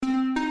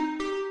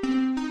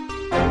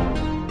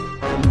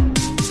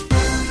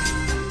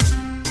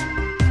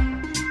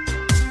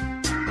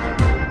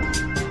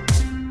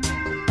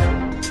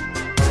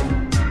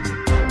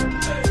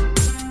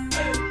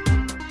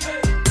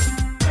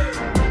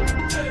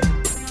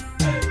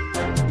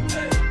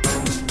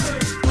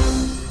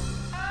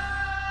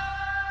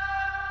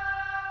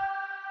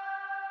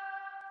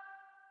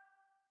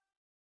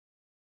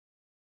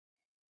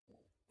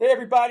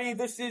everybody.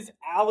 This is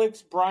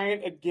Alex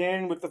Bryant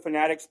again with the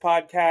FanAddicts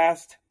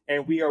podcast,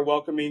 and we are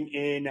welcoming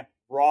in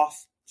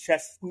Ross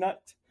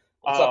Chestnut.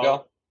 What's up,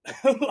 y'all?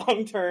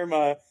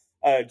 Long-term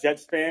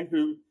Jets fan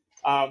who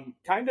I'm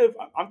kind of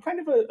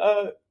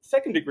a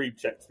second-degree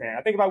Jets fan.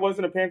 I think if I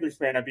wasn't a Panthers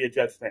fan, I'd be a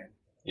Jets fan.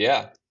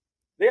 Yeah.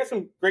 They have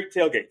some great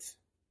tailgates.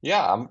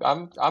 Yeah,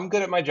 I'm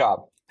good at my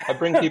job. I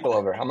bring people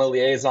over. I'm a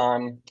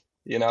liaison.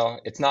 You know,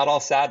 it's not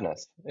all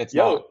sadness. It's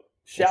not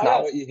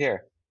what you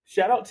hear.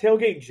 Shout out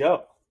Tailgate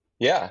Joe.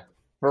 Yeah,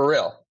 for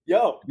real.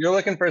 If you're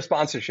looking for a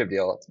sponsorship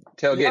deal,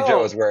 Tailgate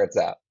Joe is where it's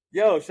at.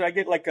 Should I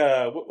get like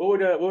what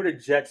would a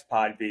Jets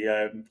pod be?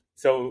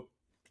 So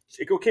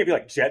it can't be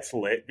like Jets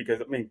Lit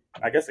because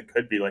I guess it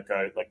could be like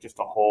just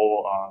a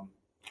whole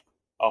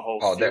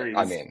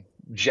series.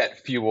 Jet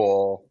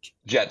Fuel,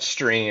 Jet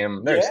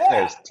Stream. There's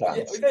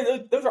tons. Yeah,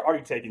 those are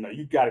already taken though.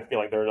 You got to feel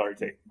like they're already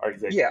taken.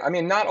 Yeah,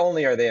 not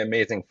only are they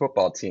amazing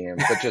football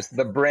teams, but just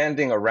the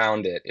branding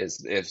around it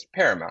is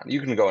paramount.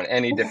 You can go in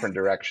any different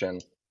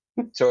direction.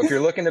 So if you're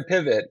looking to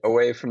pivot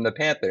away from the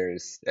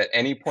Panthers at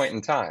any point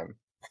in time,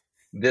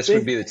 this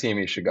would be the team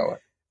you should go with.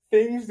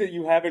 Things that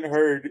you haven't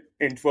heard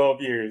in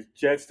 12 years.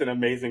 Jets, an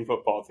amazing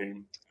football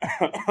team.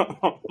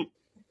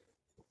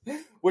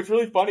 What's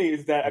really funny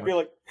is that I feel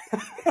like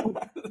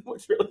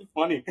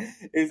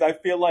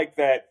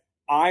that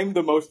I'm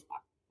the most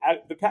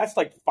the past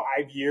 5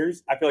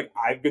 years. I feel like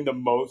I've been the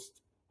most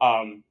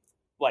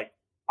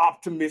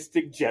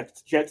optimistic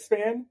Jets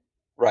fan,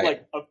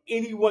 right? Of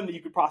anyone that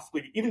you could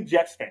possibly, even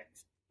Jets fans.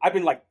 I've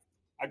been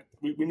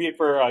we meet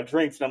for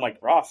drinks, and I'm like,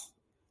 Ross,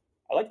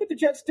 I like what the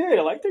Jets did.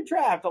 I like their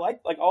draft. I like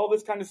all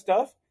this kind of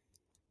stuff.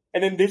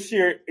 And then this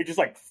year, it just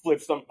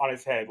flips on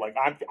its head.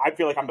 I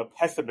feel like I'm the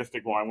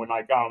pessimistic one when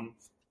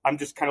I'm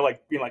just kind of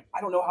being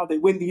I don't know how they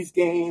win these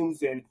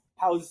games and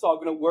how is this all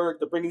going to work.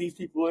 They're bringing these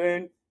people in.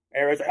 And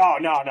everyone's like, oh,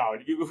 no.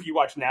 You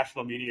watch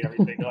national media and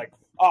everything. They're like,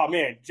 oh,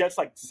 man, Jets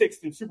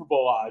 6th in Super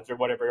Bowl odds or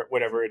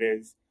whatever it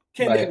is.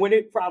 Can they win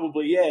it?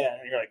 Probably, yeah.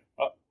 And you're like,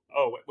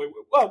 wait.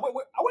 I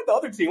went the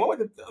other team. I went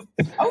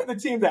the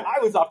team that I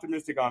was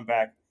optimistic on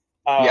back.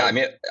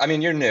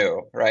 You're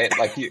new, right?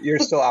 You're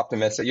still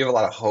optimistic. You have a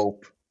lot of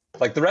hope.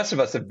 The rest of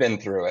us have been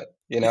through it.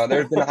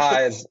 There's been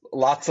highs,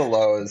 lots of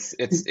lows.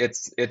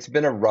 It's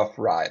been a rough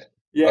ride.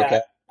 Yeah.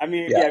 Okay?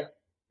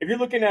 If you're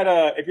looking at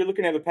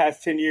the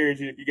past 10 years,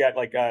 you got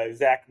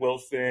Zach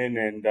Wilson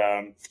and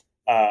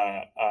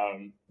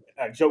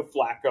Joe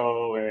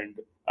Flacco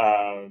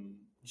and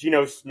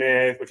Geno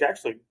Smith, which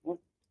actually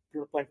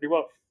you're playing pretty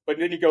well. But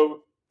then you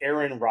go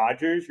Aaron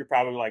Rodgers, you're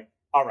probably like,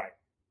 all right,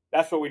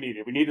 that's what we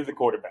needed. We needed the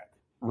quarterback.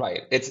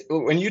 Right. It's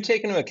when you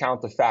take into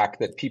account the fact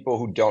that people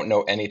who don't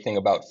know anything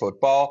about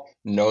football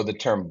know the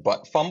term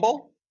butt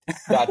fumble.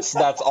 That's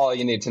all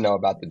you need to know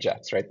about the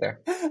Jets right there.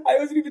 I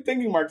wasn't even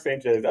thinking Mark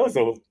Sanchez. That was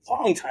a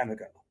long time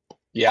ago.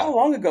 Yeah. How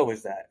long ago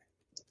was that?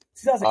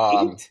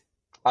 2008?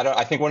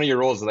 I think one of your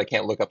rules is I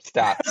can't look up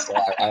stats. So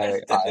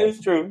that is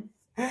true.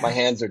 My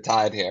hands are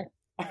tied here.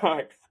 All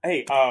right.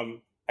 Hey,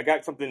 I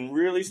got something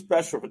really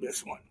special for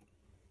this one.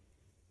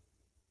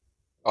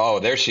 Oh,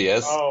 there she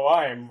is. Oh,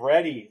 I am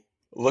ready.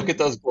 Look at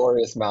those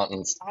glorious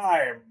mountains.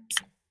 Oh.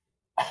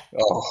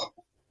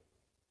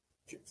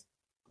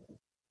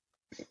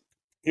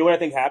 You know what I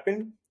think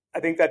happened? I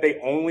think that they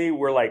only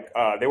were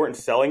they weren't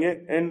selling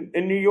it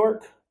in New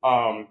York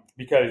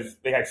because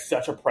they had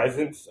such a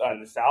presence in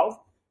the South.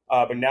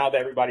 But now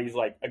that everybody's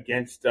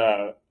against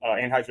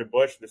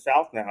Anheuser-Busch, the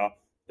South now,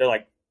 they're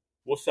like,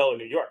 we'll sell it in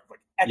New York.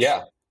 Excellent.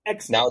 Yeah.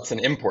 Excellent. Now it's an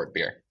import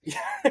beer.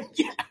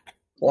 Yeah.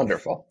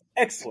 Wonderful.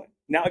 Excellent.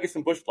 Now I get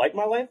some Busch Light in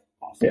my life.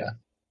 Awesome. Yeah.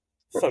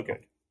 So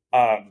good.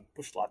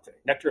 Busch Latte,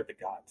 nectar of the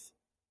gods.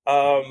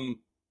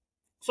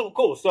 So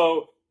cool.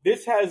 So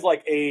this has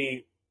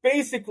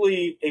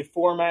basically a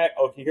format.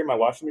 Oh, can you hear my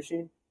washing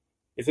machine?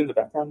 It's in the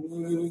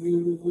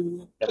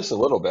background. Just a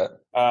little bit.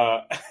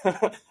 I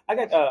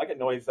got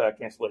noise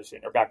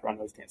cancellation or background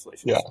noise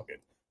cancellation. Yeah. So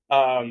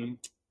good.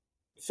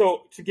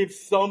 So to give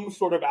some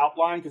sort of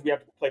outline, because we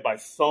have to play by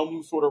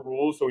some sort of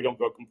rules, so we don't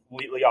go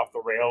completely off the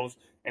rails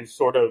and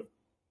sort of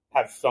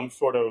have some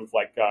sort of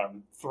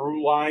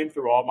through line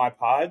through all my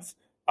pods.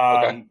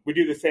 Okay. We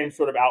do the same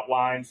sort of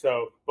outline.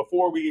 So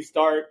before we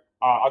start,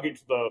 I'll get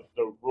to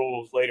the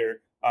rules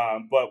later.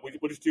 But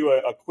we'll just do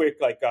a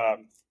quick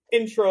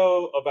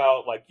intro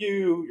about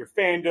your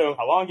fandom,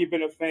 how long you've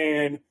been a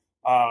fan,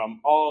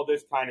 all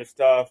this kind of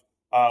stuff.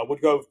 We'll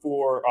go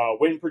for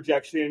win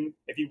projection.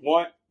 If you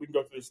want, we can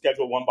go through the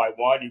schedule one by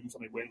one. You can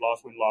tell me win,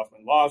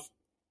 loss.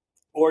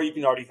 Or you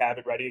can already have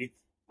it ready.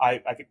 I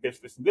think this,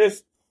 and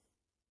this.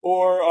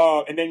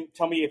 Or and then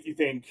tell me if you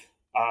think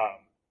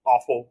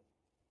awful,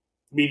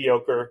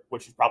 mediocre,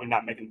 which is probably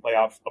not making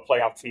playoffs, a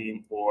playoff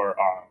team, or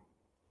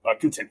a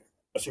contender,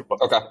 a Super Bowl.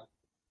 Okay.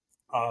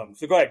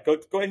 So go ahead. Go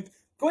ahead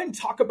and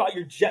talk about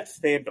your Jets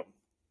fandom.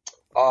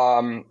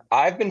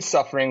 I've been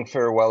suffering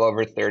for well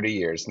over 30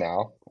 years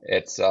now.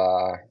 It's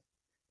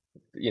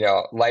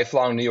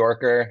lifelong New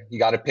Yorker. You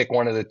got to pick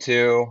one of the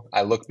two.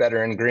 I look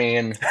better in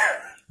green.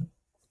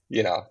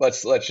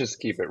 Let's just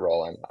keep it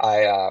rolling.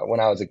 When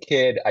I was a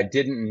kid, I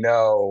didn't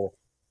know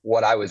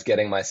what I was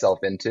getting myself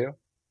into.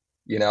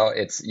 You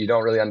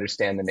don't really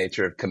understand the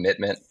nature of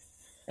commitment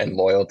and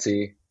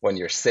loyalty when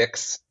you're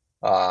 6.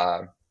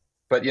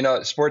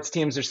 But sports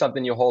teams are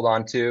something you hold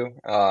on to,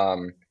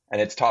 and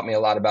it's taught me a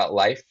lot about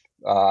life.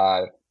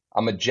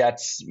 I'm a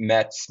Jets,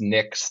 Mets,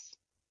 Knicks,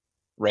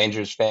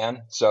 Rangers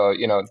fan, so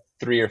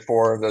 3 or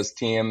 4 of those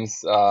teams.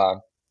 We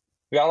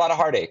got a lot of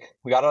heartache.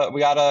 We got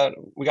a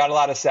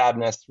lot of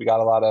sadness. We got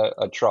a lot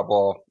of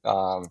trouble.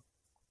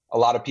 A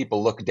lot of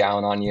people look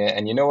down on you,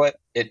 and you know what?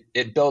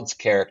 It builds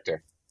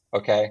character.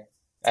 Okay.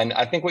 And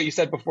I think what you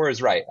said before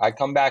is right. I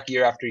come back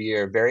year after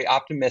year, very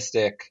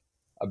optimistic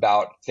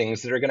about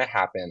things that are going to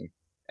happen.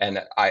 And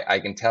I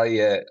can tell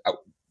you,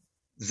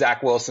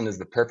 Zach Wilson is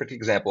the perfect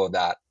example of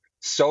that.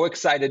 So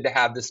excited to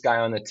have this guy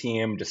on the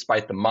team,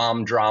 despite the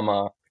mom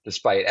drama,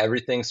 despite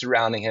everything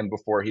surrounding him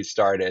before he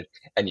started.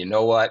 And you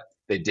know what?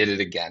 They did it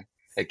again.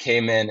 They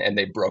came in and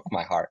they broke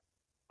my heart.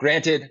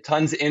 Granted,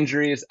 tons of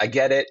injuries. I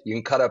get it. You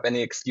can cut up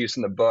any excuse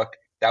in the book.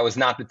 That was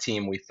not the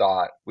team we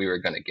thought we were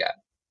going to get.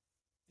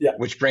 Yeah.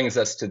 Which brings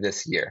us to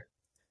this year.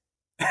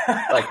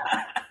 Like,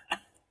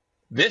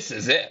 this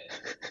is it.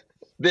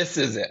 This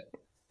is it.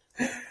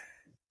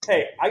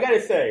 Hey, I got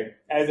to say,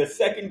 as a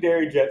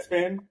secondary Jets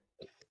fan,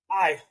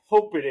 I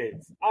hope it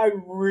is. I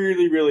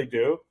really, really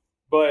do.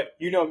 But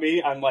you know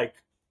me, I'm like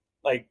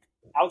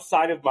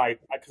outside of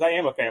because I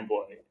am a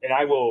fanboy, and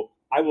I will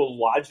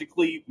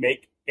logically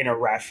make an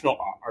irrational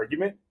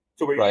argument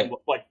so where you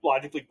can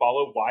logically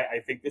follow why I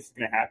think this is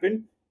going to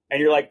happen.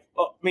 And you're like,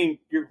 oh, I mean,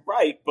 you're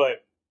right,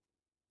 but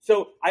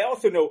so I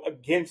also know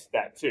against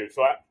that too.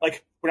 So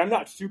when I'm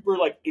not super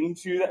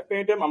into that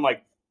fandom, I'm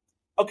like,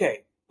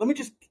 okay, let me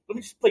just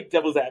play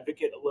devil's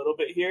advocate a little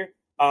bit here.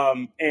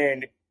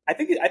 And I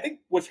think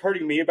what's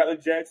hurting me about the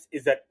Jets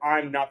is that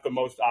I'm not the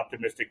most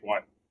optimistic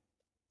one,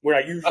 where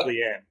I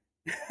usually am.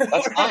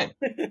 That's fine.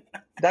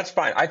 That's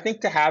fine. I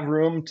think to have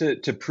room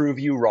to prove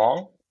you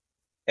wrong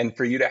and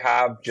for you to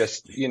have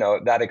just,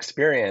 that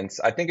experience,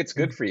 I think it's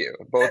good for you,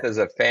 both as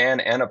a fan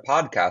and a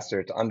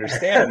podcaster, to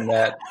understand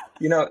that,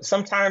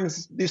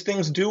 sometimes these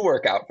things do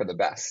work out for the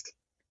best.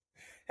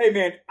 Hey,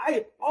 man,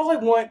 I've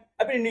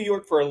been in New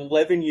York for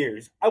 11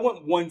 years. I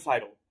want one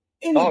title.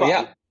 Anybody. Oh,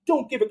 yeah.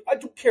 I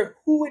don't care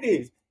who it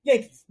is.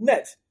 Yankees,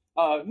 Mets,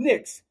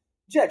 Knicks,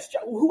 Jets,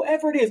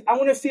 whoever it is. I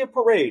want to see a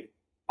parade.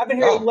 I've been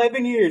here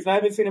 11 years and I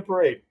haven't seen a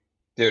parade.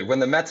 Dude, when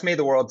the Mets made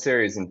the World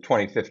Series in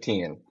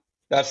 2015,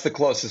 that's the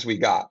closest we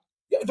got.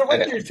 Yeah, the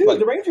Rangers, too.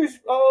 The Rangers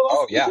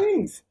lost the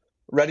Kings.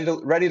 Ready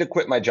to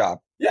quit my job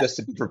just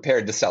to be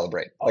prepared to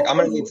celebrate. I'm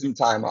going to need some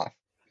time off.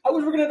 I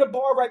was working at a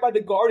bar right by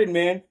the Garden,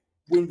 man.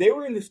 When they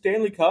were in the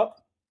Stanley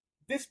Cup,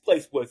 this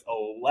place was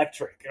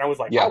electric. And I was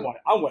like, I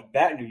want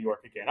that New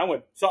York again. I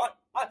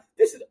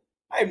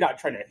am not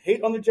trying to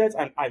hate on the Jets.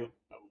 I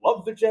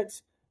love the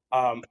Jets.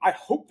 I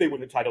hope they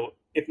win the title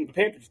if the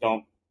Panthers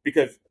don't,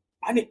 because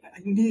I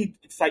need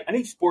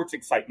sports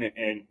excitement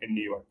in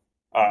New York.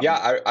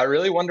 I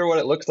really wonder what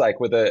it looks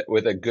like with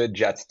a good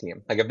Jets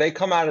team. Like if they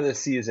come out of the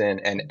season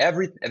and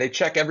they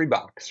check every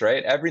box,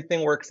 right?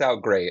 Everything works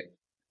out great.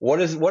 What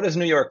does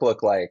New York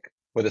look like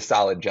with a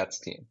solid Jets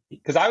team?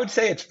 Because I would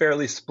say it's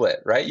fairly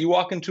split, right? You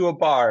walk into a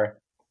bar,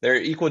 there are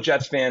equal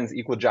Jets fans,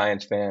 equal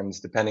Giants fans,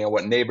 depending on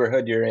what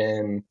neighborhood you're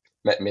in.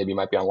 Maybe you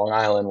might be on Long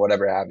Island,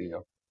 whatever have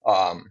you.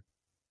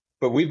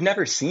 But we've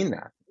never seen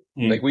that.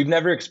 Like we've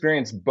never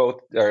experienced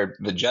both, or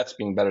the Jets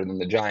being better than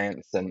the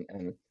Giants and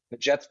the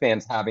Jets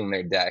fans having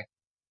their day.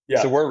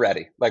 Yeah. So we're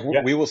ready.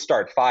 We will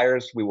start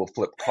fires. We will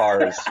flip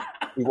cars.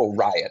 We will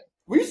riot.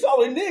 We saw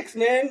the Knicks,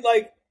 man.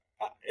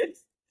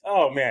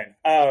 Man.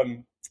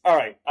 All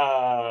right.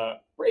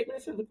 We're 8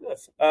 minutes in. Look at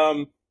this.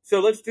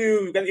 So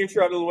we got the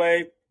intro out of the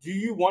way. Do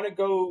you want to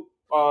go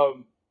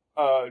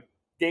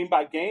game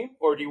by game,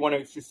 or do you want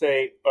to just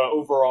say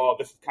overall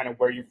this is kind of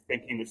where you're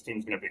thinking this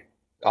team's going to be?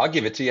 I'll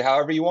give it to you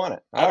however you want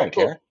it. I don't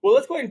care. Well,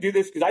 let's go ahead and do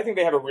this because I think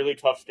they have a really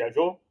tough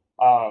schedule.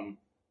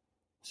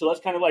 So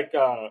let's kind of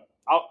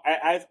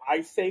as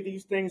I say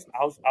these things,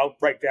 I'll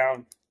write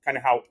down kind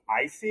of how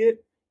I see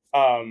it,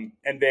 and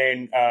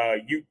then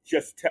you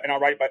just and I'll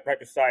write right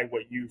beside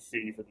what you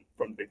see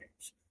from the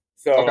games.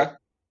 So,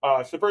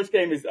 so first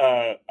game is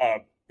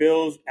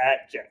Bills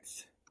at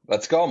Jets.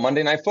 Let's go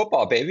Monday Night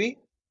Football, baby.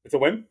 It's a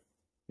win.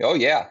 Oh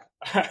yeah.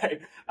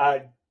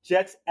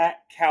 Jets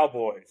at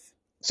Cowboys.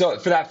 So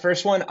for that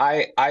first one,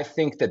 I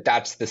think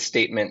that's the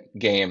statement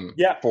game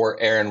for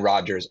Aaron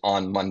Rodgers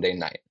on Monday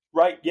night.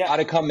 Right. Yeah. Got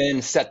to come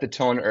in, set the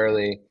tone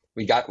early.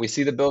 We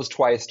see the Bills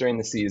twice during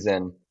the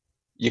season.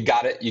 You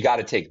got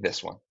to take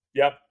this one.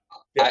 Yep.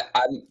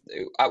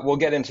 We'll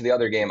get into the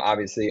other game.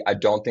 Obviously, I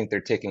don't think they're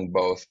taking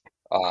both.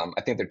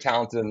 I think they're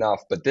talented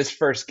enough, but this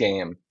first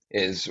game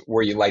is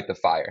where you light the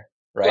fire,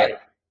 right?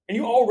 And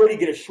you already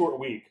get a short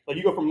week. Like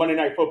you go from Monday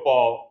Night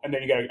Football, and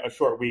then you get a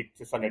short week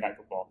to Sunday Night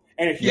Football,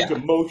 and a huge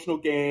emotional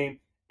game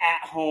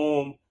at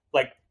home.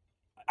 Like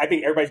I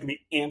think everybody's gonna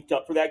be amped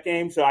up for that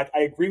game. So I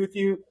agree with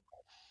you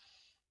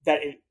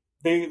that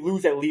they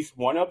lose at least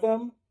one of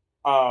them,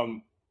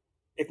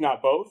 if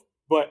not both.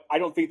 but I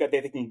don't think that they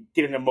can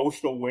get an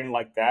emotional win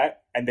like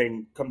that and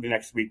then come the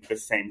next week the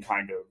same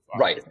kind of,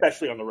 Right.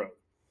 especially on the road.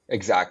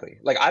 Exactly.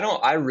 Like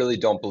I really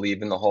don't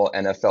believe in the whole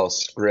NFL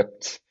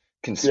script Yeah,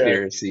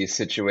 conspiracy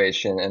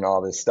situation and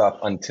all this stuff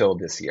until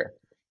this year.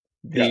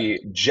 yeah. The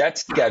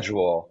Jets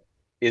schedule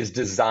is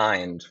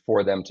designed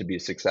for them to be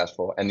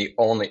successful. And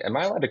am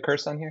I allowed to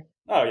curse on here?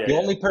 Oh yeah, The yeah.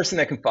 only person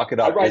that can fuck it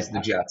I up write is the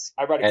Jets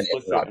I write and Aaron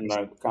explicit in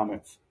Rodgers. the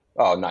comments.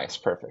 Oh, nice.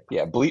 Perfect.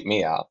 Yeah. Bleep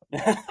me out.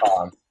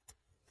 Um,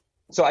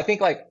 so I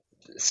think like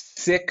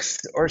six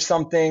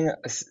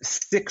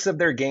of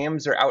their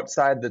games are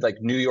outside the like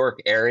New York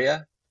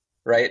area,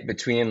 right?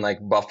 Between like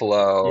Yeah,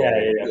 Buffalo,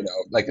 yeah,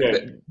 like yeah,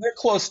 they're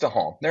close to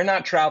home. They're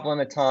not traveling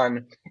a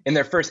ton. In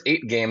their first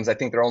 8 games, I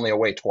think they're only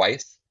away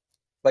twice.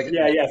 Like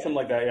yeah, yeah. Something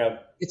like that. Yeah,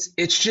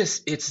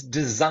 it's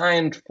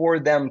designed for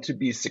them to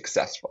be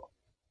successful.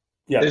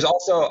 yeah, There's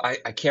also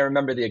I can't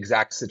remember the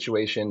exact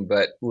situation,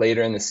 but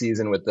later in the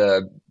season with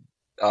the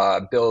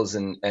Bills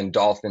and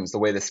Dolphins, the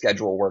way the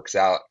schedule works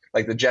out,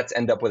 like the Jets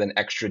end up with an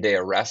extra day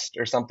of rest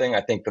or something.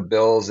 I think the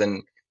Bills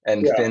and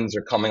yeah, Finns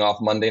are coming off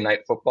Monday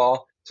Night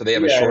Football, so they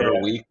have a yeah, shorter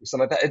yeah, week or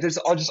something like that. There's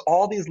just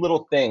all these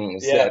little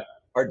things yeah, that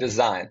are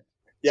designed.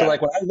 So yeah.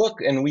 like when I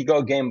look and we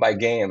go game by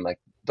game, like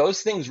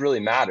those things really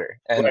matter.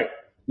 And Right.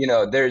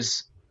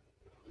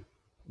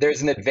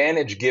 there's an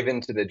advantage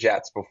given to the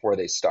Jets before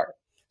they start.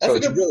 That's So a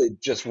it's good. really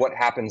just what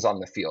happens on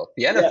the field.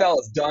 The Yeah, NFL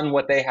has done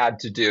what they had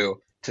to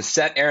do to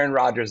set Aaron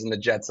Rodgers and the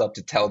Jets up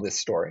to tell this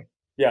story.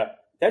 yeah.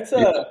 That's You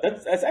know?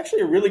 that's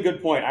actually a really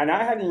good point, and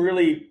I hadn't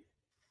really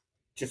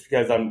just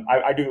because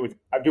I do it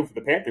for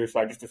the Panthers,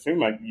 so I just assume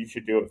like you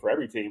should do it for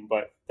every team.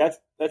 But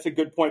that's a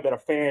good point that a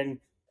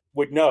fan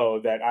would know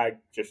that I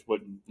just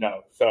wouldn't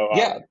know. So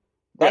Yeah,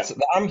 yeah,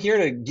 I'm here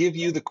to give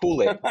you the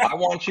Kool-Aid. I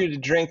want you to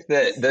drink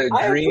the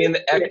I green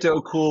appreciate it.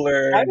 Ecto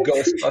Cooler I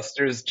appreciate.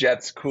 Ghostbusters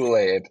Jets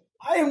Kool-Aid.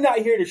 I am not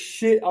here to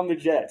shit on the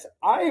Jets.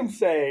 I am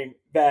saying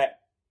that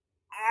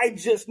I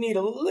just need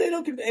a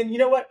little, and you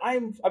know what?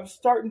 I'm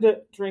starting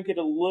to drink it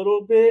a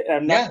little bit. And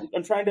I'm not. Yeah,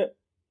 I'm trying to.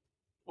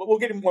 We'll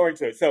get more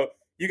into it. So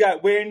you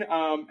got win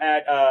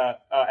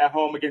at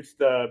home against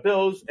the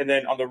Bills, and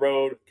then on the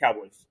road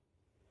Cowboys.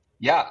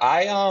 yeah.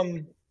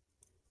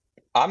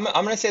 I'm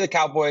gonna say the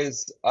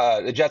Cowboys.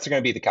 The Jets are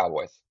gonna beat the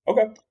Cowboys.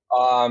 Okay.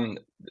 Um,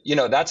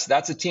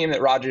 that's a team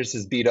that Rodgers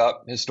has beat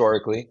up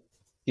historically.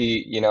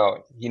 He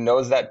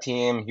knows that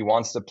team. He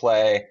wants to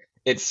play.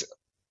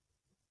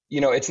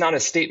 It's not a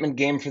statement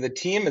game for the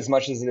team as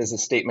much as it is a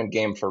statement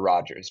game for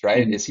Rodgers,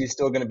 right? Mhm. Is he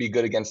still going to be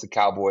good against the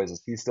Cowboys?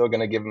 Is he still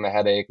going to give him a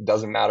headache?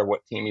 Doesn't matter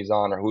what team he's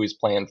on or who he's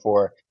playing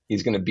for.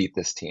 He's going to beat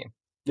this team.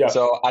 Yeah.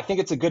 So I think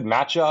it's a good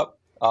matchup.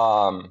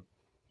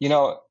 You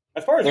know,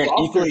 As far as they're an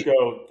rosters equally,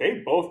 go,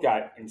 they both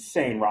got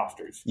insane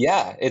rosters.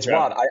 yeah, it's Yeah.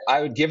 wild.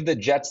 I would give the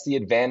Jets the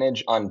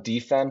advantage on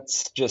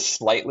defense just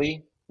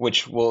slightly,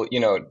 which will,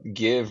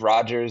 give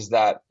Rodgers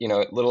that,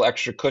 little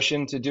extra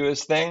cushion to do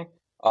his thing.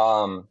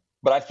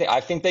 But I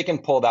think they can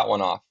pull that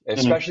one off, Mhm.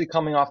 especially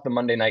coming off the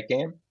Monday night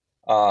game.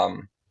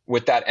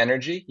 With that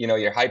energy,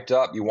 you're hyped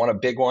up. You won a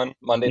big one,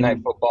 Monday Night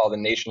Mhm. Football. The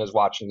nation is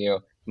watching you.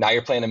 Now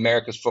you're playing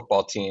America's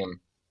football team,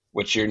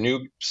 which your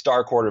new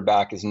star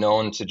quarterback is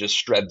known to just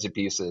shred to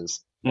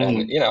pieces. And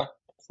Mhm.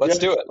 let's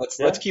Yeah. do it. Let's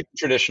Yeah. keep the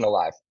tradition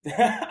alive.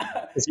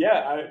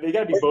 Yeah. They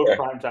got to be For both sure.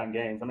 primetime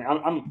games. I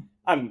mean,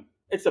 I'm.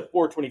 It's a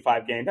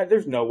 4:25 game.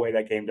 There's no way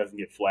that game doesn't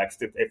get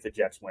flexed if the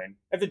Jets win.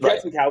 If the Right.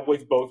 Jets and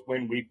Cowboys both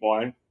win Week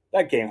 1,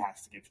 that game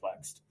has to get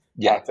flexed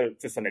Yeah.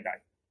 to Sunday night.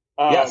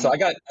 Yeah. So I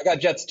got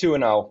Jets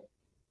 2-0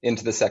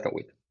 into the second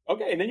week.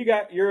 Okay, and then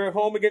you're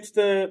home against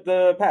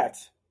the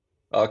Pats.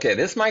 Okay,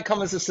 this might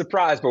come as a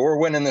surprise, but we're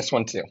winning this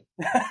one too.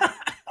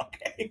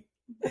 Okay.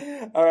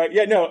 All right.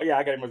 Yeah. No. Yeah.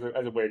 I got him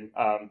as a win.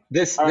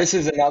 This All right. this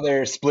is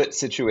another split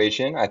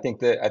situation. I think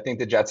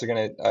the Jets are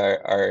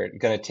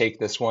gonna take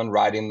this one,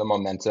 riding the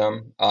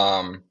momentum.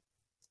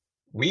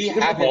 We Even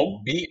at haven't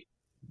home. beat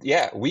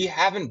we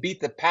haven't beat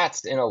the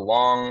Pats in a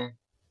long,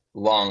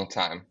 long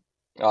time.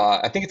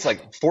 I think it's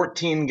like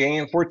 14,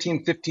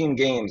 15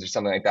 games or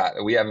something like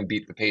that we haven't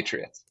beat the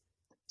Patriots.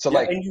 So Yeah,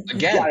 like and you got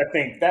again, to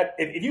think that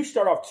if you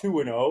start off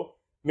 2-0,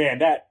 man,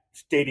 that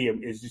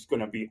stadium is just going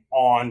to be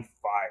on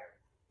fire.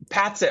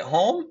 Pats at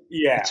home,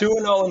 Yeah.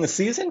 2-0 in the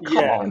season. Come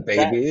Yeah. on,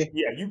 baby.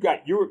 You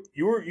got you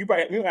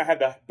might have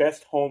the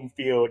best home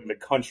field in the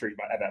country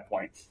at that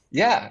point.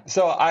 Yeah,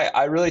 so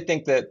I really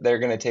think that they're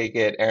going to take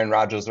it. Aaron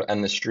Rodgers will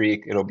end the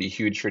streak. It'll be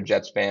huge for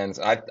Jets fans.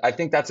 I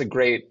think that's a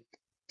great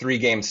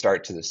 3-game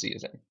start to the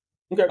season.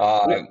 Okay.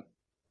 Yeah.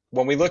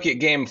 When we look at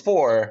game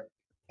 4,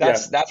 Yeah.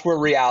 that's where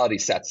reality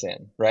sets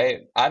in,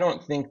 right? I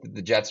don't think that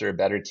the Jets are a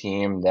better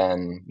team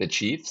than the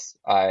Chiefs.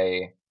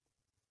 I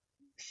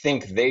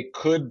think they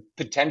could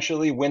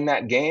potentially win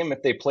that game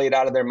if they played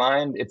out of their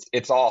mind.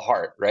 It's all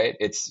heart, right?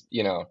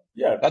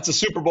 Yeah. That's a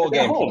Super Bowl It's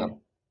at game for them.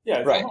 home. Yeah,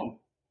 it's at Right. home.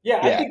 Yeah,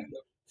 I Yeah. think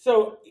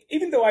so.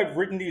 Even though I've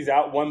written these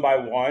out one by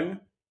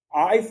one,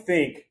 I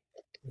think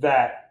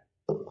that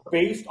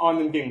based on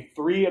them getting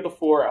 3 of the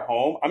 4 at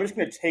home, I'm just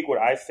going to take what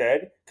I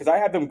said because I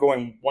have them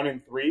going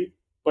 1-3,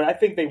 but I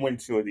think they win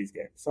 2 of these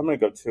games. So I'm going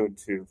to go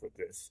 2-2 for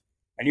this.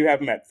 and you have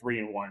them at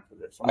 3-1 for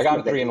this. So I'm I just got gonna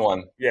him go three and this one.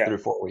 one Yeah. through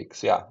 4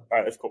 weeks. Yeah. All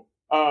right, that's cool.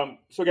 So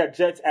we got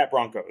Jets at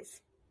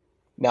Broncos.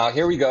 Now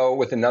here we go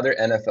with another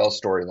NFL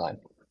storyline.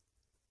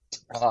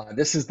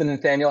 This is the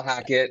Nathaniel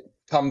Hackett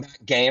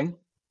comeback game.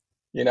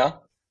 You know,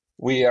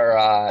 we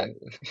are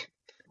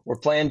we're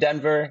playing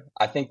Denver.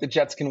 I think the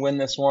Jets can win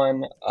this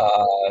one.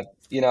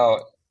 You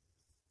know,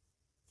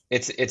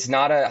 it's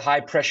not a high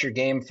pressure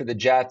game for the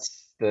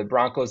Jets. The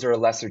Broncos are a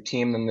lesser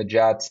team than the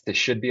Jets. This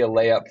should be a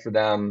layup for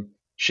them.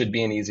 Should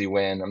be an easy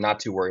win. I'm not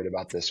too worried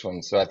about this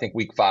one. So I think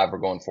week 5 we're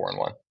going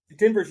 4-1.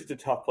 Denver's just a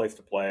tough place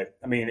to play.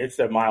 I mean, it's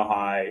a mile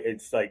high.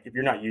 It's like if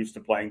you're not used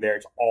to playing there,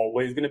 it's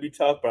always going to be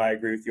tough. But I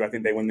agree with you. I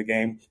think they win the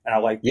game, and I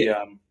like the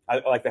Yeah. I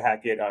like the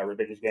Hackett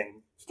revenge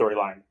game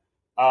storyline.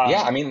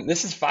 Yeah, I mean,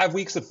 this is 5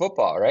 weeks of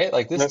football, right?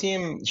 Like this Yep.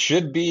 team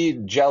should be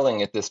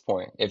gelling at this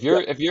point. If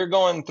you're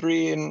going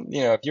three and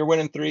if you're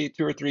winning 2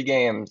 or 3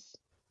 games,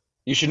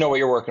 you should know what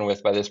you're working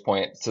with by this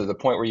point. To the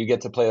point where you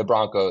get to play the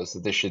Broncos,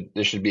 that this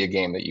should be a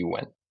game that you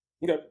win.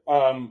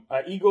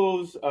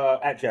 Eagles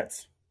at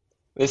Jets.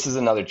 This is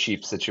another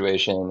cheap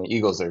situation. The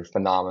Eagles are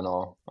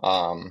phenomenal.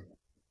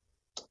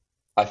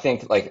 I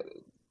think like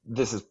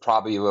this is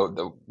probably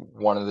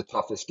one of the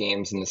toughest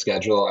games in the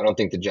schedule. I don't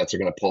think the Jets are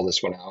going to pull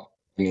this one out.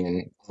 I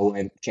mean, I'll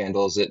light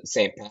candles at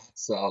St. Pat's,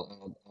 so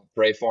I'll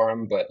pray for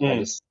them, but I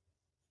don't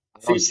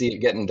See, see it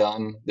getting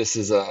done. This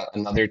is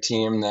another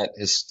team that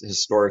has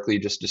historically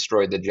just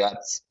destroyed the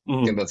Jets.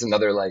 I think that's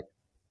another like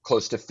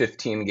close to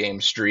 15 game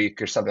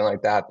streak or something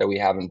like that we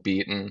haven't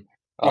beaten.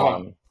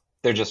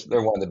 They're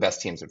one of the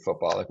best teams at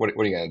football. Like, what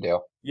are you going to do?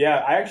 yeah,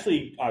 I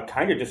actually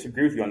kind of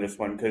disagree with you on this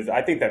one because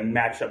I think that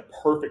match up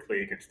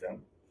perfectly against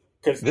them.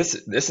 Because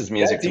This is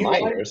music to my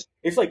ears.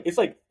 it's like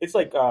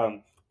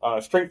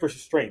strength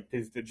versus strength.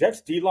 Because the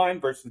Jets D line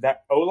versus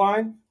that O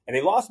line, and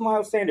they lost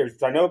Miles Sanders,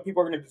 which I know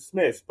people are going to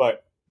dismiss,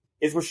 but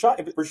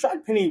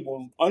Rashad Penny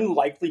will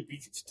unlikely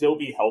still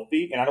be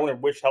healthy, and I don't want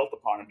to wish health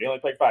upon him. They only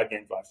played 5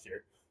 games last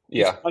year.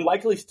 Yeah. He's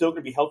unlikely still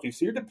going to be healthy.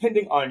 So you're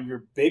depending on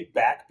your big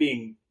back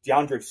being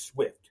DeAndre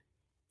Swift.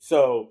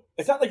 So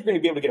it's not like you're going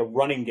to be able to get a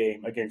running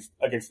game against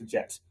the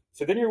Jets.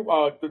 So then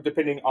you're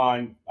depending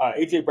on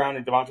A.J. Brown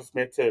and Devonta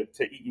Smith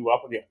to eat you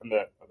up on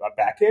the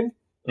back end.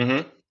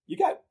 Mm-hmm. You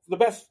got the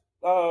best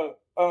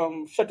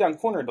shutdown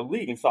corner in the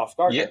league in Sauce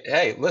Gardner. Yeah.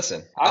 Hey,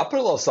 listen, I'll put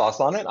a little sauce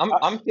on it.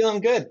 I'm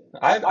feeling good.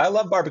 I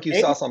love barbecue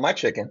sauce on my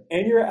chicken.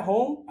 And you're at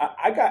home.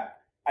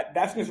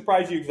 That's going to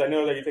surprise you because I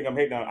know that you think I'm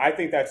hating on it. I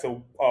think that's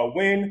a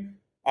win.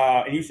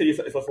 And you said it's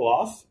a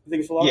loss? You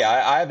think it's a loss? Yeah,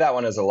 I have that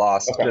one as a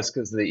loss just Okay.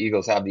 because the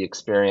Eagles have the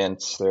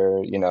experience.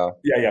 They're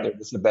they're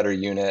just a better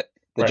unit.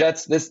 The Right.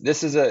 Jets,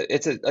 this is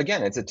it's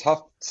a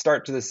tough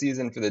start to the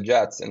season for the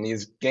Jets, and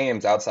these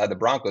games outside the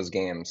Broncos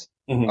games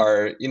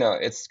are,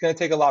 it's going to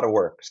take a lot of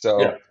work.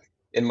 So Yeah.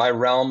 in my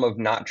realm of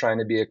not trying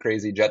to be a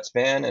crazy Jets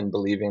fan and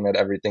believing that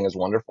everything is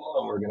wonderful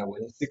and we're going to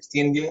win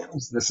 16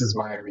 games, this is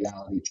my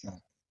reality check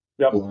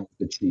Yep. along with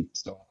the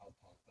Chiefs. So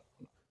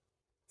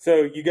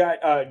So you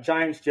got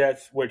Giants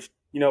Jets, which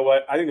you know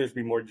what? I think there's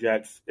gonna be more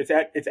Jets. It's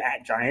at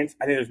Giants.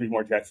 I think there's gonna be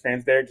more Jets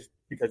fans there just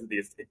because of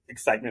the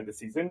excitement of the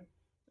season.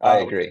 I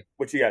agree.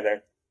 What you got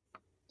there?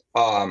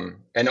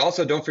 And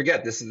also don't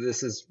forget this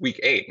is week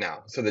 8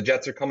 now, so the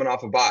Jets are coming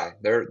off a bye.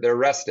 They're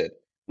rested.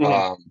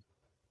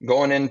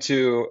 Going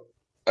into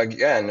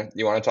again,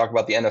 you want to talk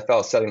about the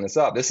NFL setting this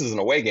up. This is an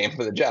away game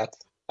for the Jets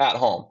at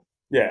home.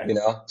 Yeah.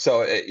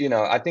 So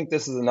I think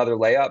this is another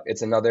layup.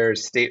 It's another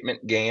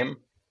statement game.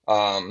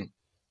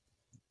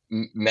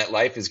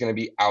 MetLife is going to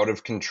be out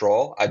of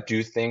control. I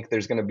do think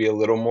there's going to be a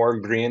little more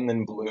green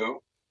than blue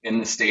in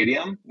the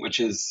stadium, which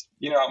is,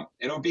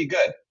 it'll be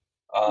good.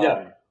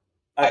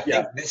 I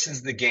think this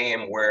is the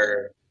game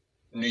where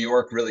New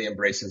York really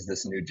embraces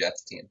this new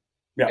Jets team.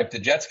 Yeah. If the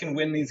Jets can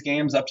win these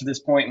games up to this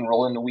point and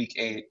roll into week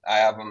 8, I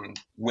have them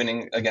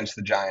winning against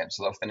the Giants,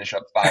 so they'll finish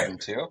up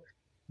 5-2.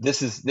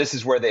 This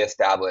is where they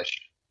establish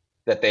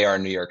that they are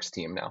New York's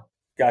team now.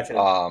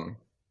 Gotcha.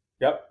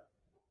 Yep.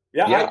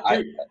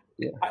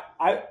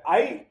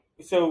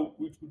 So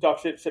we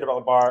talked shit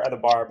about the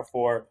bar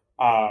before.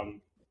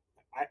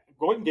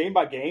 Going game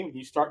by game,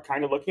 you start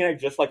kind of looking at it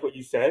just like what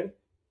you said.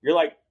 You're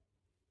like,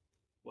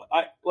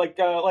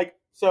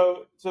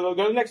 so they'll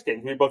go to the next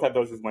game. We both have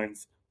those as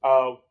wins.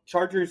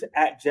 Chargers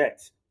at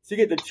Jets. So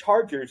you get the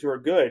Chargers, who are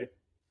good,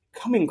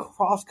 coming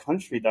cross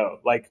country though.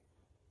 Like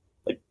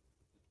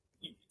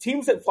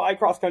teams that fly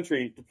cross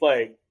country to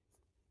play.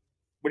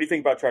 What do you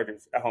think about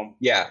Chargers at home?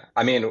 Yeah,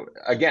 I mean,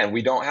 again,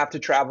 we don't have to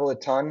travel a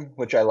ton,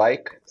 which I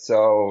like.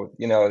 So,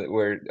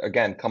 we're,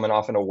 again, coming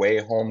off an away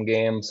home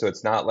game, so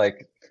it's not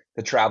like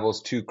the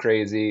travel's too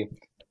crazy.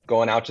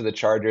 Going out to the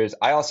Chargers,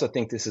 I also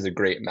think this is a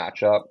great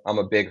matchup. I'm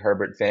a big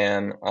Herbert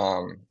fan.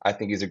 I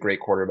think he's a great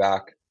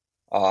quarterback.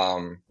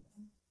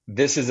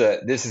 This is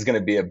going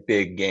to be a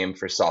big game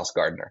for Sauce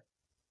Gardner,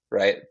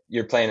 right?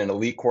 You're playing an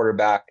elite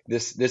quarterback.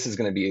 This is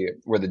going to be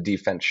where the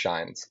defense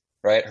shines.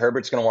 Right?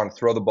 Herbert's going to want to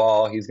throw the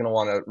ball. He's going to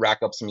want to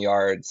rack up some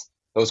yards.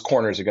 Those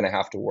corners are going to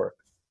have to work.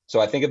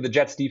 So I think if the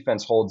Jets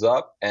defense holds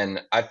up,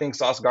 and I think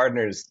Sauce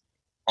Gardner's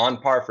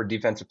on par for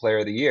Defensive Player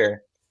of the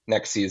Year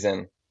next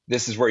season,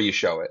 this is where you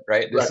show it,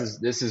 right? Right.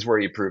 This is where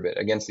you prove it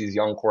against these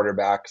young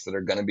quarterbacks that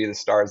are going to be the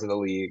stars of the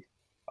league.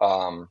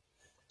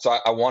 So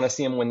I want to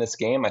see them win this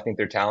game. I think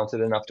they're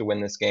talented enough to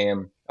win this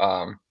game.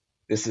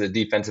 This is a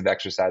defensive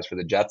exercise for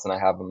the Jets, and I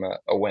have them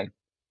a win.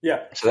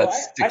 Yeah. So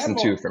that's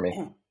 6-2 for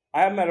me.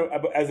 I have them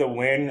as a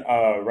win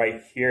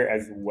right here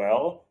as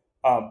well.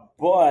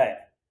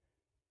 But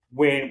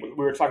when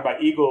we were talking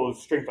about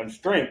Eagles strength on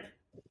strength,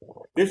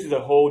 this is a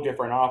whole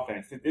different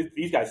offense.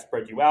 These guys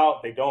spread you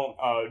out. They don't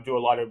do a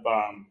lot of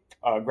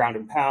ground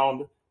and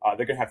pound.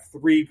 They're going to have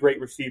three great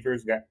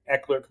receivers. You got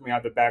Eckler coming out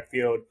of the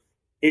backfield.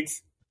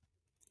 It's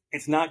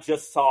not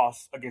just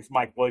sauce against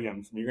Mike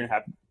Williams. You're going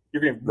to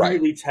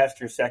really test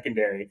your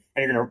secondary,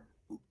 and you're going to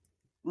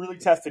really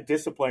test the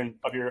discipline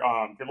of your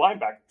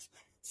linebackers.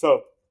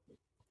 So,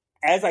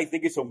 as I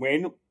think it's a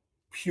win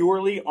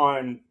purely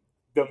on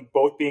them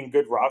both being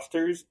good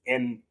rosters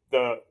and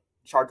the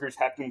Chargers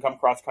having to come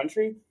cross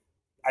country,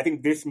 I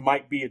think this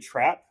might be a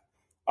trap.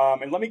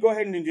 And let me go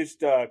ahead and just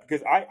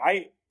because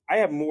I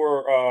have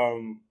more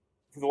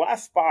for the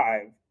last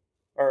five.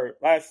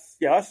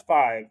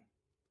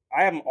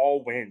 I have them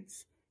all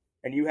wins,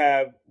 and you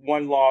have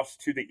one loss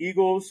to the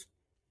Eagles.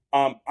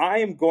 I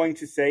am going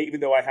to say, even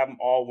though I have them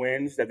all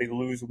wins, that they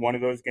lose one of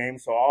those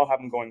games, so I'll have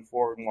them going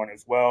forward in one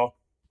as well.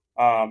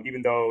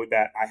 Even though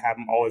that I have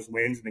them all as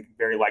wins, and they can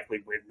very likely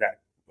win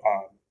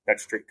that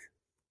streak.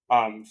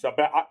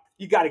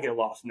 You got to get a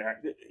loss in there.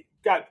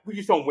 We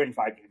just don't win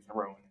 5 games in a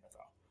row in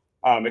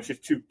the NFL. It's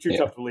just too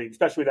tough to league,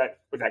 especially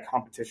with that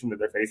competition that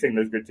they're facing,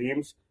 those good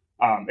teams.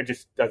 It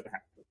just doesn't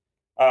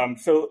happen.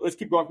 So let's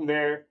keep going from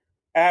there.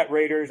 At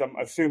Raiders, I'm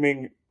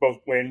assuming both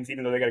wins,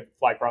 even though they got to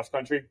fly cross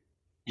country.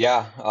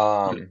 Yeah.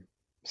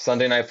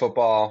 Sunday Night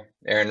Football,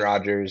 Aaron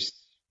Rodgers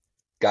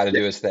got to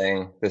do his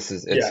thing. They're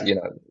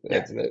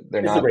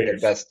not the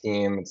best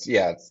team. It's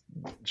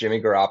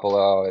Jimmy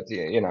Garoppolo.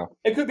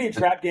 It could be a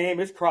trap game.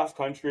 It's cross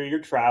country. You're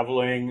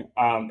traveling.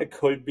 It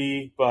could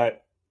be,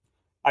 but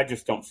I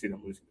just don't see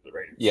them losing to the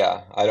Raiders.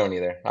 Yeah, I don't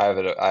either. I have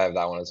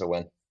that one as a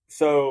win.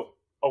 So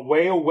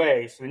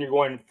away. So then you're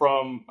going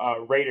from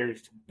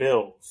Raiders to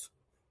Bills.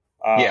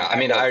 I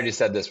already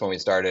said this when we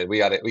started. We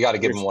got to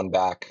give them one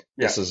back.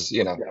 Yeah. This is,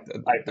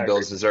 the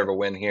Bills deserve a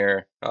win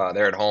here.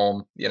 They're at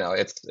home.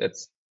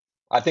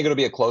 I think it'll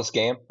be a close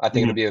game. I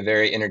think it'll be a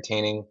very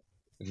entertaining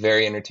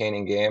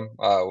game.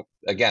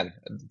 Again,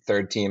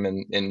 third team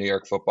in New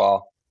York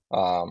football.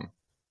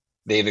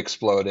 They've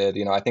exploded.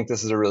 I think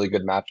this is a really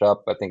good matchup.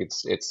 I think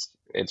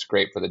it's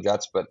great for the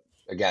Jets. But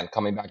again,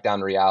 coming back down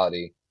to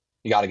reality,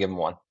 you got to give them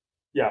one.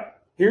 Yeah.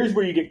 Here's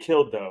where you get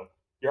killed, though.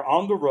 You're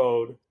on the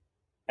road.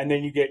 And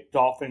then you get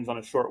Dolphins on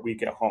a short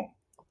week at home.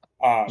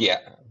 On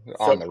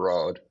the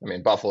road.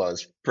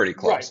 Buffalo's pretty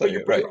close. Right,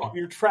 but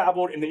you're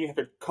traveled, and then you have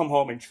to come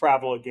home and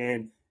travel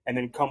again, and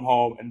then come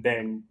home, and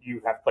then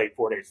you have played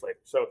 4 days later.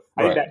 So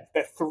I think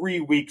that 3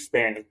 week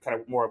span is kind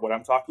of more of what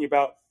I'm talking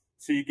about.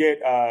 So you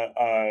get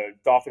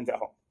Dolphins at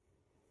home.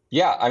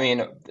 Yeah,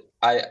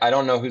 I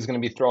don't know who's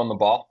going to be throwing the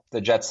ball.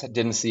 The Jets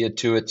didn't see it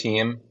to a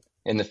team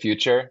in the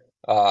future.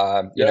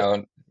 God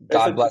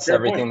bless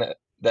everything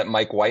that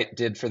Mike White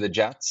did for the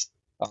Jets.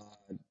 I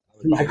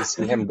would like to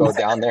see him go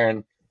down there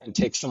and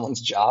take someone's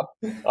job.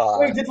 Wait,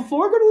 did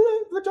LaFleur go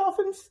to the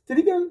Dolphins? Did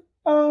he go?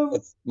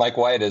 Mike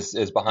White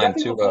is behind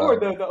Tua.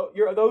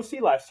 The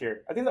OC last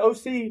year. I think the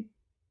OC.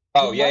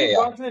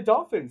 Gone to the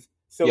Dolphins.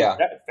 So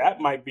that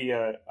might be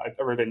a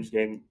revenge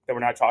game that we're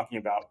not talking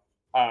about.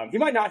 He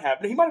might not have.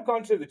 He might have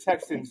gone to the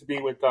Texans to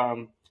be with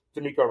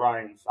D'Amico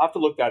Ryans. I'll have to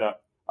look that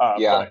up.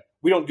 But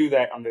we don't do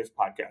that on this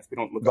podcast. We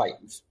don't look up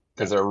things.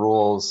 Because there are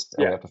rules,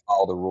 and we have to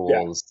follow the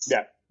rules.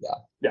 Yeah.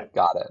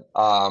 Got it.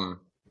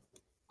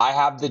 I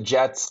have the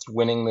Jets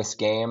winning this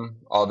game,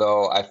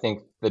 although I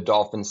think the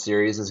Dolphins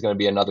series is going to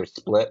be another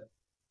split.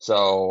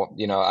 So,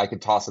 I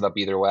could toss it up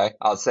either way.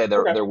 I'll say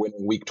they're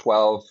winning week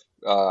 12.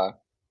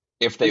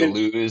 If they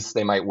lose,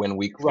 they might win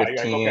week 15. I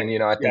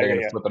think they're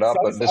going to flip it up.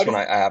 But this one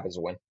I have as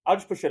a win. I'll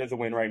just push it as a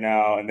win right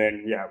now, and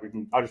then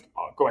I'll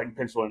go ahead and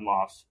pencil in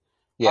loss.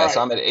 Yeah,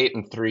 so I'm at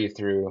 8-3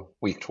 through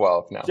week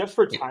 12 now. Just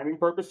for timing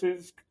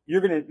purposes,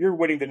 you're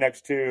winning the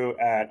next two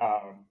at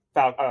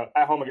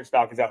home against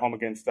Falcons, at home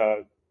against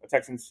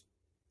Texans.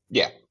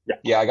 Yeah,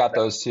 I got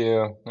those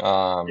two.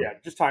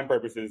 Just time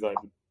purposes.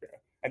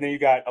 And then you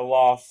got a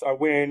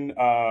win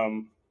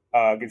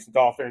against the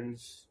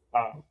Dolphins.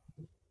 A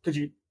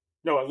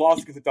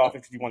loss against the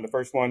Dolphins because you won the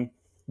first one.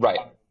 Right.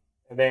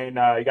 And then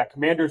you got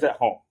Commanders at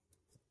home.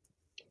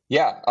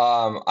 Yeah,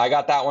 I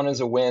got that one as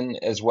a win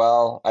as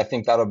well. I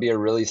think that'll be a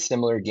really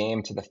similar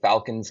game to the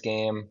Falcons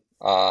game.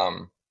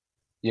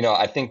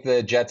 I think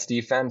the Jets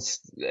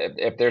defense,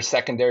 if their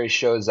secondary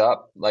shows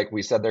up, like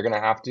we said they're going to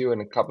have to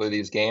in a couple of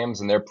these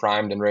games, and they're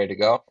primed and ready to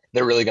go,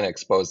 they're really going to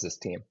expose this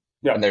team.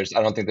 Yeah. And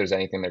I don't think there's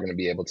anything they're going to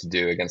be able to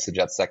do against the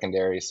Jets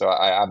secondary. So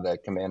I have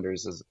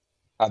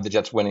the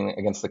Jets winning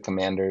against the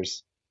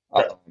Commanders.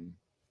 Right.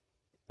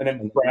 And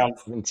then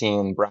Browns.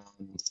 17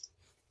 Browns.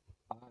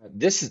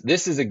 This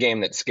is a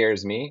game that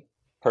scares me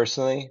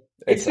personally.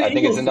 I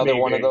think it's another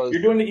one of those.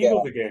 You're doing the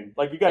Eagles again.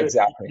 Like you got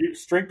exactly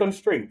strength on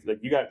strength. Like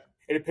you got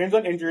It depends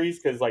on injuries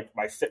because, like,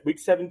 week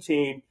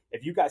 17,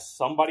 if you got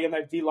somebody on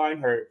that D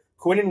line hurt,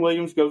 Quinnen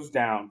Williams goes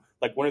down,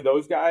 like one of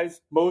those guys,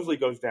 Mosley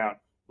goes down,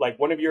 like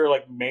one of your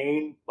like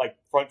main like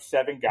front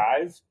seven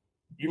guys,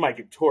 you might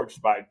get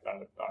torched by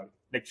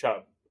Nick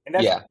Chubb, and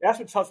that's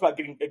what sucks about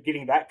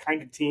getting that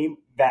kind of team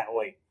that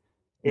late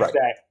is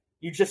that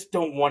you just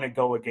don't want to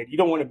go against. You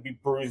don't want to be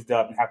bruised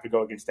up and have to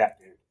go against that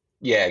dude.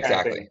 Yeah,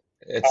 exactly.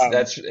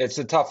 It's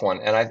a tough one,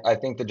 and I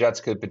think the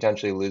Jets could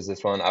potentially lose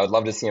this one. I would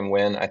love to see them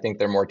win. I think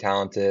they're more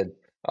talented,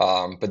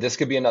 but this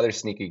could be another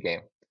sneaky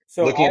game.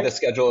 So looking at the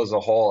schedule as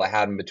a whole, I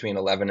had them between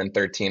 11 and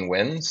 13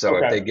 wins. So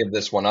if they give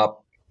this one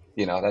up,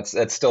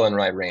 that's still in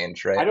right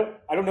range, right?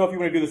 I don't know if you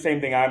want to do the same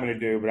thing I'm going to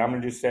do, but I'm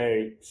going to just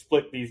say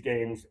split these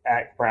games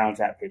at Browns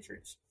at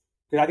Patriots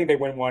because I think they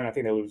win one, I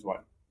think they lose one.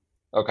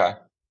 Okay.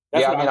 I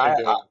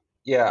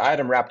had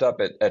them wrapped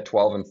up at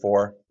 12 and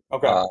 4.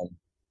 Okay.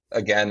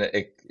 Again,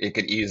 it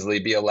could easily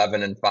be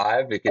 11 and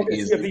 5. It could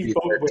easily be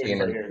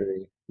 13 and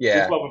 3.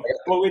 Yeah.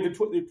 We did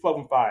 12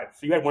 and 5.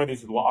 So you had one of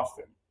these that lost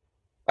them.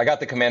 I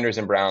got the Commanders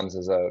and Browns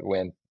as a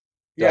win.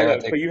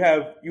 But you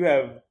have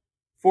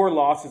 4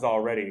 losses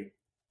already.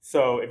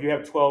 So if you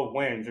have 12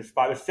 wins, there's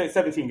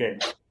 17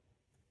 games.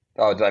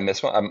 Oh, did I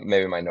miss one?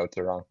 Maybe my notes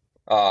are wrong.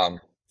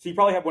 So you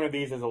probably have one of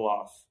these as a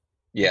loss.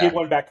 Yeah. Give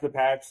one back to the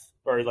Pats,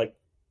 or like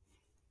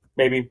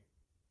maybe.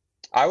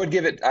 I would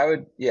give it to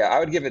the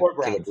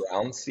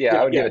Browns. Yeah,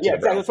 I would give it to the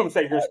Browns. That's what I'm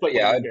saying. You're split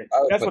one of these games.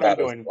 That's what I'm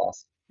doing.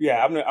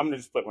 Yeah, I'm gonna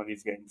just split one of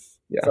these games.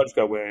 Yeah. So I'll just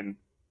go win,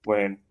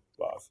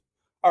 loss.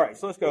 All right,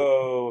 so let's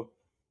go.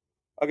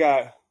 I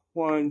got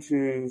 1,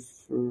 2,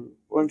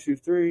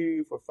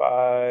 3, 4,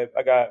 5.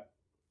 I got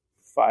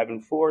 5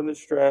 and 4 in the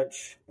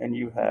stretch, and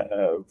you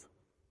have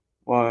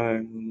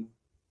 1,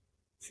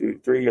 2,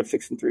 3. You have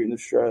 6 and 3 in the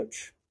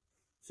stretch.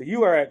 So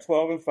you are at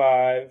 12 and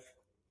 5,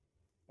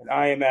 and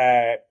I am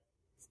at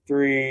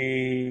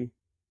 3.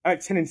 I'm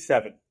at 10 and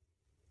 7,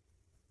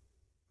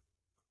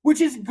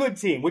 which is a good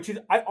team.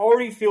 I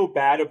already feel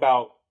bad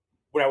about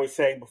what I was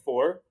saying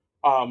before,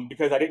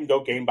 because I didn't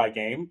go game by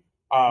game.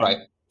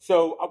 Right.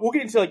 So we'll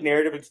get into like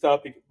narrative and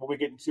stuff when we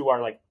get into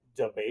our like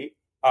debate.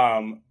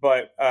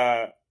 But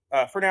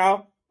for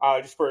now,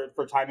 just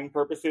for timing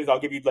purposes, I'll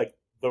give you like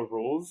the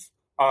rules.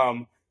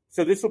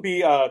 So this will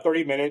be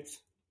 30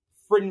 minutes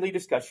friendly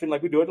discussion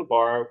like we do at the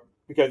bar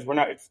because we're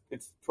not. It's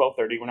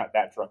 12:30. We're not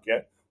that drunk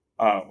yet.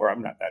 Or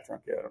I'm not that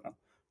drunk yet. I don't know.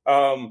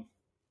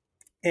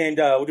 And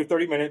we'll do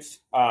 30 minutes.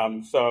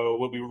 So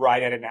we'll be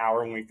right at an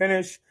hour when we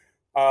finish.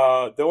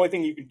 The only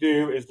thing you can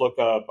do is look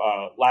up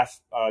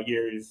last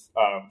year's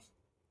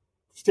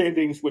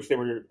standings, which they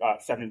were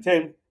 7 and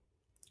 10,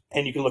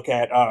 and you can look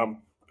at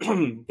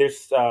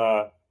this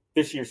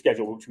year's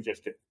schedule, which we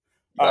just did.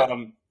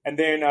 Right. And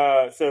then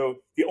so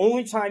the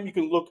only time you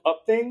can look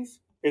up things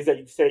is that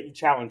you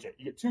challenge it.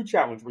 You get 2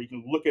 challenges where you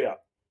can look it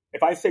up.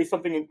 If I say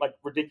something like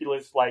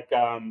ridiculous, like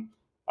when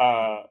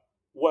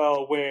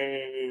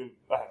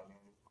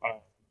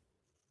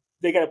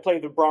they got to play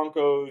the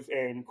Broncos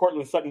and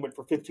Cortland Sutton went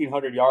for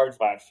 1,500 yards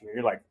last year,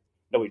 you're like,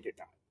 no, he did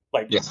not.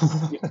 Like, yeah.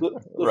 let's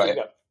right. look it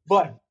up.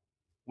 But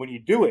when you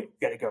do it,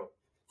 you got to go,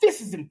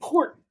 this is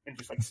important, and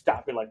just like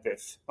stop it like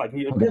this. Like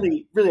you're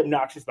really, really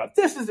obnoxious about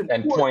this is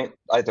important.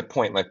 I have to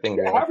point my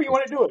finger. Yeah, however you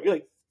want to do it. You're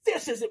like,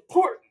 this is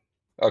important.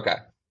 Okay.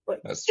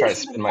 Like, let's try to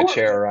spin my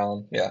chair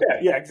around. Yeah.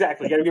 Yeah,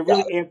 exactly. You got to get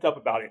really amped up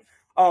about it.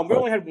 We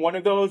only had one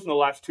of those in the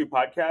last 2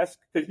 podcasts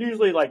because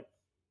usually, like,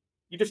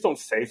 you just don't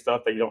say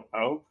stuff that you don't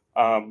know.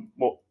 Or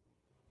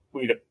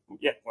you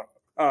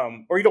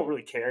don't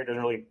really care. It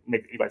doesn't really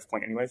make anybody's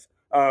point, anyways.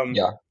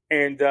 Yeah.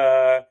 And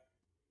if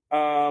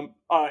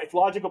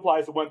logic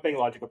applies to one thing,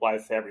 logic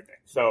applies to everything.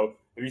 So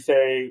if you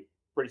say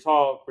pretty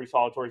tall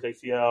towards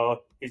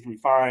ACL, he's gonna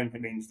be fine.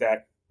 It means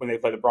that when they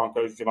play the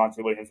Broncos,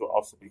 Javonte Williams will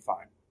also be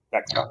fine.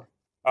 That kind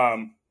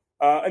of.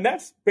 And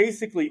that's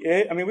basically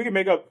it. I mean, we can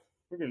make up.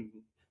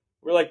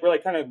 We're like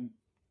kind of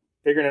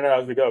figuring it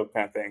out as we go,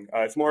 kind of thing.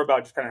 It's more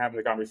about just kind of having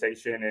the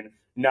conversation and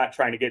not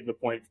trying to get to the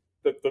point,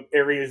 the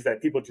areas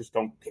that people just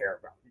don't care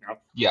about. You know?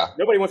 Yeah.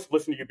 Nobody wants to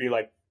listen to you be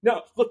like,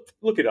 no,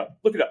 look it up.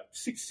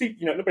 See.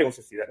 You know, nobody wants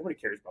to see that. Nobody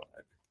cares about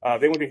that.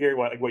 They want to hear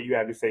what you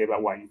have to say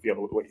about why you feel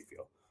what you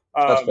feel.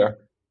 That's fair.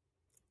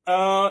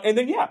 And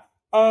then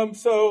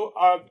so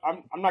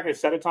I'm not going to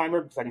set a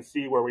timer because I can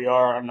see where we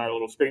are on our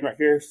little screen right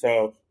here.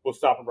 So we'll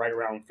stop right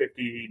around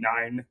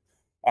 59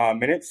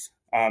 minutes.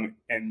 And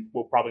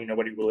we'll probably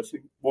nobody will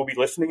be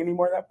listening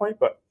anymore at that point,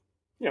 but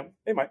you know,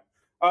 they might.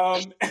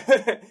 So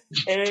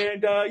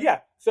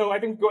I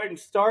think go ahead and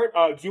start.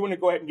 Do you want to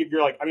go ahead and give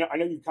your I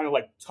know you kind of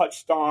like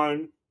touched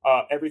on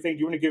everything. Do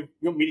you want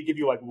me to give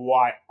you like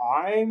why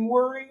I'm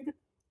worried?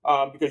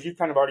 Because you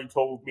kind of already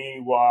told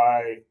me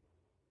why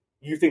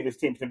you think this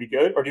team's going to be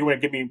good, or do you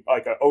want to give me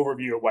like an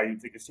overview of why you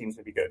think this team's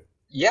going to be good?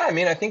 Yeah, I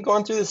mean, I think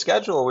going through the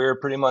schedule, we were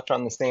pretty much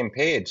on the same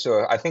page.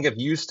 So I think if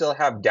you still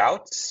have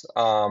doubts,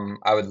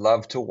 I would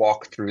love to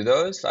walk through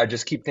those. I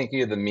just keep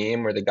thinking of the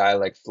meme where the guy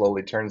like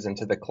slowly turns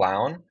into the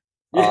clown.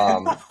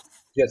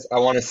 Yes, I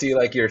want to see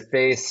like your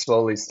face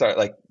slowly start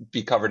like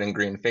be covered in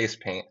green face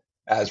paint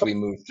as we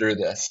move through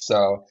this.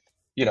 So,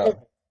 you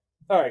know,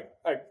 All right.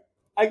 All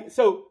right.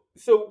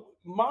 So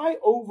my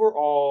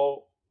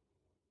overall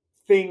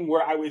thing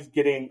where I was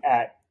getting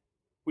at,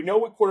 we know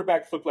what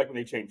quarterbacks look like when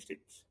they change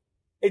teams.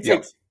 It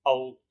Yep.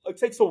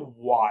 takes a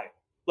while.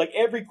 Like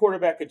every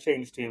quarterback that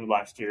changed teams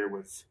last year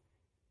was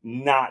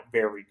not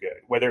very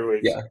good. Whether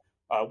it was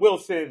Yeah.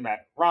 Wilson,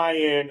 Matt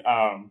Ryan,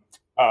 uh,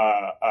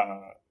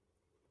 uh,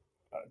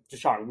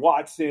 Deshaun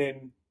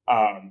Watson,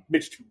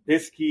 Mitch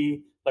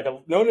Trubisky, like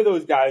none of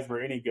those guys were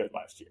any good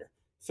last year.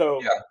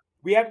 So Yeah.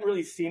 we haven't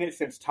really seen it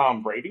since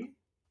Tom Brady.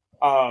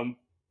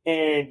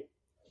 And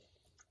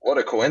What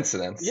a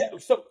coincidence. yeah,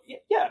 so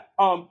yeah,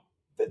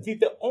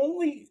 the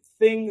only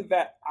thing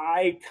that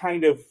I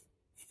kind of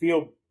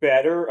feel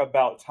better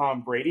about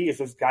Tom Brady is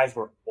those guys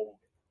were old.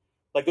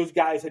 Like those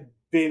guys had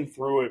been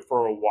through it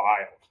for a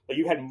while. Like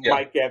you had Yeah.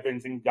 Mike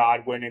Evans and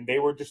Godwin, and they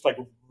were just like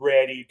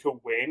ready to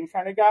win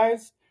kind of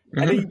guys.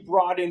 And then you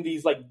brought in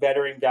these like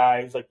veteran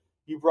guys, like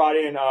you brought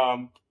in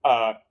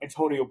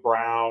Antonio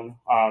Brown,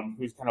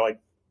 who's kind of like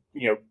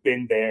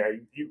been there.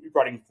 You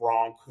brought in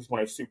Gronk, who's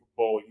won a Super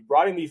Bowl. You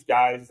brought in these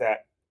guys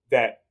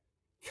that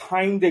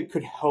kind of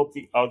could help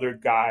the other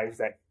guys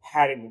that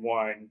hadn't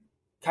won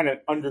kind of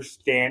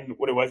understand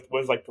what it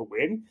was like to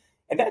win.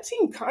 And that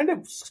team kind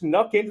of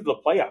snuck into the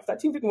playoffs. That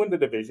team didn't win the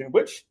division,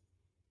 which,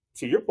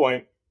 to your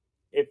point,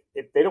 if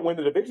they don't win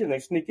the division, they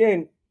sneak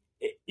in.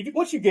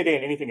 Once you get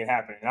in, anything can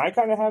happen. And I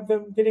kind of have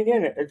them getting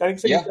in. I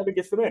think 67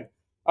 gets them in,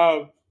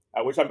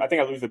 which I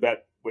think I lose the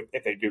bet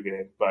if they do get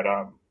in. But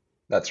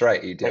that's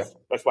right, you do.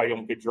 That's why you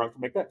don't get drunk to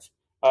make bets.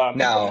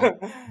 Now,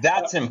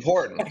 that's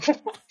important.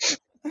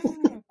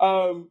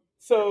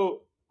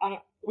 So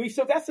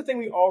that's the thing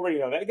we already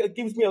know. That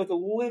gives me like a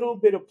little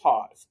bit of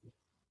pause.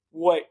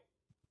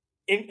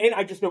 And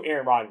I just know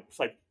Aaron Rodgers,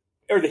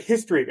 or the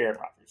history of Aaron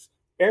Rodgers.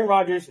 Aaron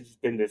Rodgers has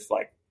just been this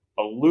like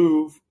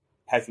aloof,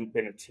 hasn't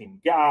been a team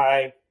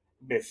guy,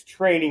 missed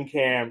training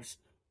camps,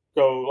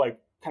 go like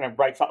kind of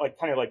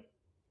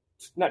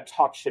not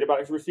talk shit about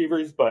his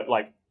receivers, but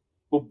like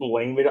will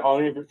blame it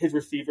on his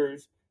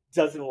receivers.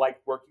 Doesn't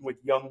like working with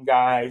young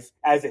guys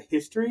as a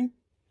history.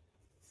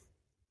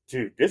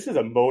 Dude, this is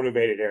a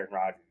motivated Aaron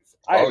Rodgers.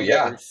 I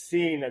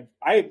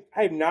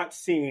have not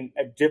seen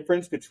a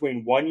difference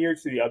between 1 year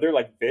to the other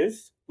like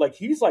this. Like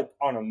he's like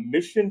on a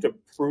mission to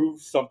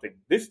prove something.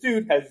 This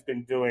dude has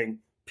been doing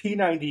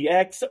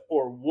P90X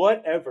or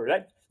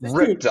whatever. This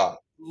ripped dude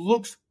up.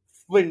 Looks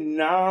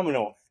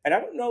phenomenal. And I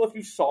don't know if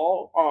you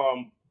saw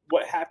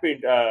what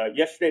happened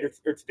yesterday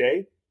or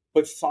today,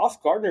 but Sauce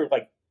Gardner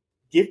like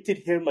gifted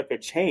him like a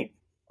chain.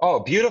 Oh,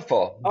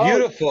 beautiful,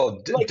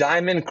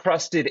 diamond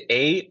crusted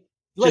 8,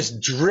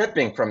 just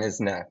dripping from his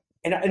neck.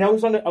 And I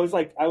was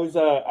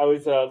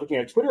looking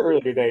at Twitter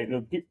earlier today,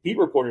 and the beat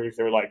reporters,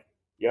 they were like,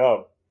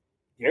 "Yo,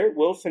 Garrett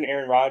Wilson,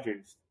 Aaron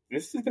Rodgers,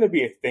 this is going to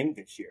be a thing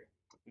this year.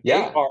 They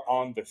are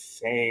on the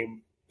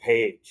same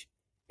page."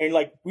 And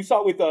like we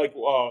saw with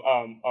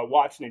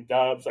Watson and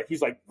Dubs, like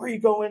he's like, "Where are you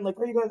going? Like,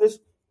 where are you going?"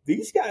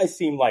 These guys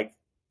seem like,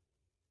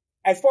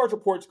 as far as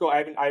reports go, I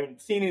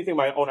haven't seen anything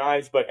with my own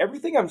eyes, but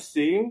everything I'm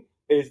seeing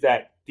is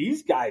that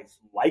these guys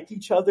like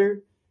each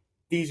other.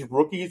 These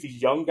rookies,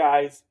 these young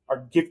guys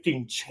are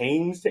gifting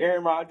chains to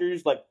Aaron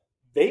Rodgers. Like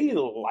they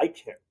like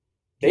him.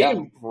 They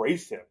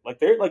embrace him. Like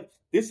they're like,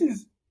 this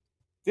dude's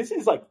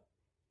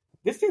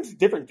a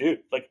different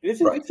dude. Like this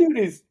dude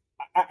is,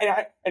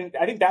 and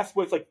I think that's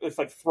what's like, it's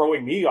like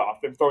throwing me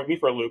off and throwing me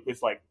for a loop.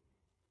 It's like,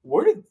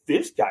 where did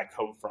this guy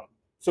come from?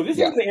 So this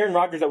isn't the Aaron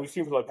Rodgers that we've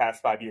seen for the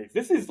past 5 years.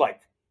 This is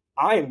like,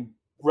 I'm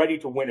ready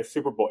to win a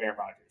Super Bowl Aaron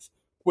Rodgers,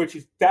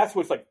 that's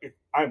what's like,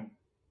 I'm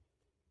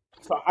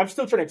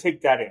still trying to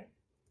take that in.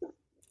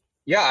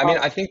 Yeah, I mean,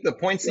 I think the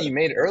points that you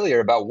made earlier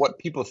about what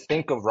people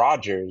think of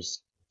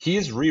Rodgers,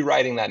 he's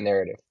rewriting that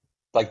narrative.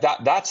 Like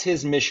that's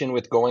his mission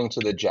with going to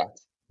the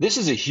Jets. This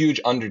is a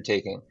huge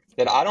undertaking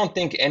that I don't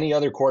think any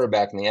other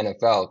quarterback in the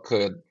NFL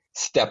could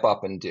step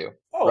up and do.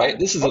 Right?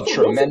 This is Russell a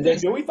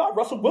tremendous. We thought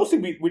Russell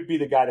Wilson would be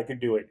the guy that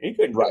could do it. He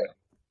couldn't do it.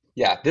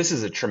 Yeah, this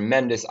is a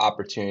tremendous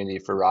opportunity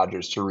for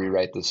Rodgers to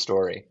rewrite this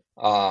story.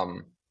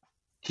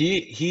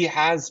 He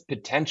has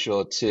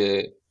potential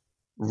to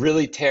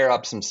really tear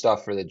up some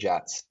stuff for the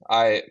Jets.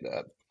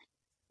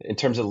 In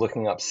terms of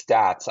looking up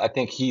stats, I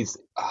think he's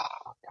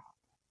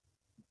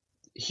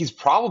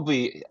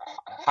probably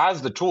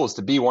has the tools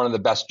to be one of the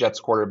best Jets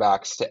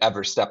quarterbacks to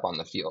ever step on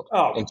the field.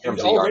 In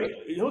terms of yardage.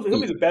 He'll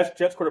be the best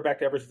Jets quarterback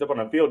to ever step on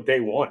the field day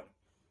one.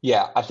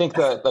 Yeah, I think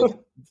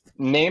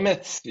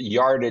Namath's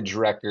yardage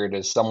record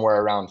is somewhere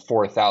around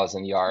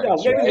 4,000 yards. No,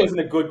 Namath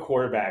wasn't a good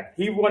quarterback.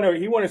 He won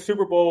a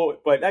Super Bowl,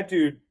 but that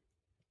dude.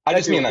 I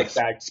just mean like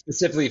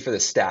specifically for the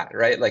stat,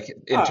 right? Like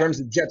in terms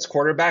of Jets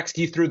quarterbacks,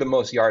 he threw the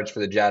most yards for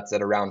the Jets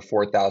at around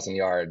 4,000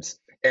 yards.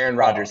 Aaron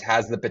Rodgers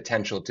has the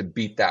potential to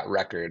beat that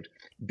record,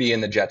 be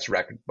in the Jets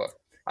record book.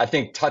 I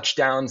think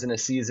touchdowns in a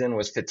season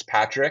was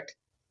Fitzpatrick.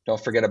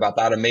 Don't forget about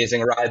that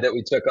amazing ride that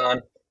we took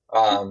on.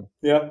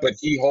 But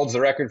he holds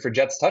the record for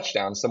Jets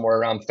touchdowns somewhere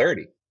around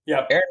 30.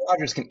 Yeah, Aaron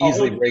Rodgers can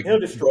easily break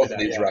both of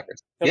these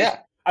records.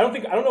 I don't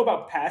know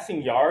about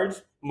passing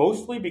yards,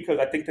 mostly because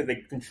I think that they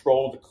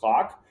control the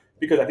clock.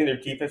 because I think their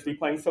defense will be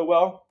playing so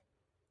well.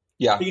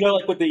 Yeah, So,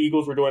 like what the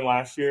Eagles were doing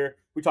last year,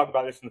 we talked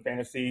about this in the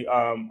fantasy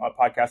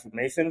podcast with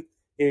Mason,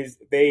 is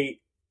they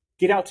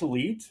get out to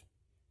leads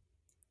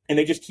and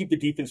they just keep the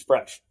defense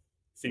fresh.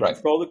 So you right.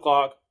 control the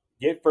clock,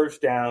 get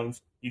first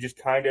downs. You just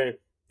kind of,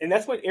 and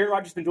that's what Aaron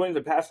Rodgers has been doing in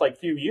the past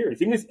few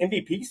years. Even his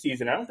MVP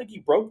season, I don't think he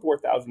broke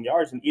 4,000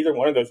 yards in either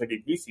one of those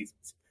MVP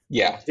seasons.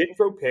 Yeah, He didn't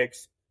throw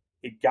picks.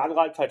 He got a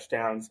lot of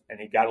touchdowns and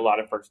he got a lot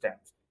of first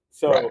downs.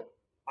 So right.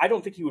 I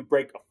don't think he would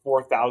break a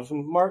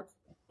 4,000 mark,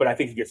 but I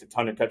think he gets a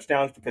ton of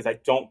touchdowns because I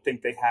don't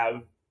think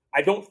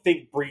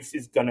Brees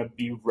is going to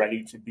be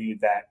ready to be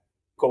that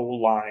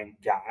goal line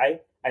guy.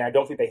 And I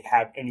don't think they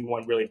have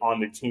anyone really on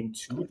the team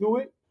to do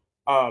it.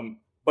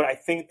 But I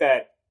think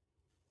that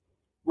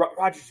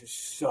Rodgers is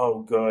so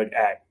good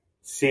at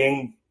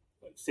seeing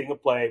a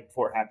play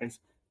before it happens.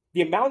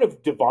 The amount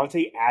of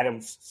Devontae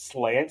Adams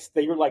slants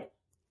that you're like,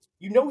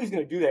 he's going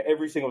to do that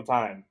every single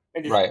time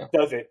and just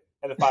does it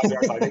at the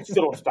 5-yard line. They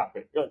still don't stop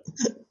it. You're like,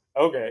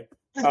 okay.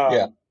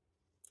 Yeah.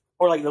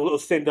 Or like the little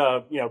send,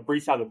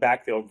 Brees out of the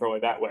backfield and throw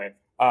it that way.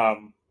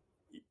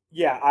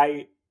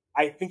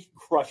 I think he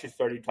crushes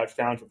 30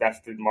 touchdowns if that's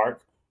the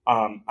mark.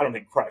 I don't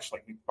think crush,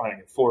 like he's probably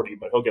get 40,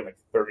 but he'll get like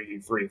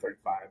 33,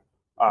 35.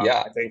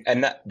 Yeah, I think.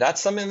 And that's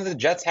something that the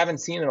Jets haven't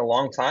seen in a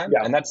long time,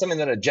 and that's something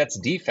that a Jets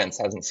defense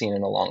hasn't seen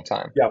in a long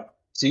time. Yeah.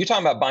 So you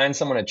talking about buying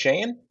someone a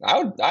chain?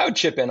 I would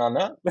chip in on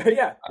that.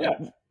 Yeah.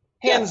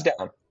 Hands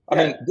down. I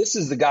mean, this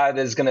is the guy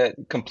that is going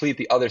to complete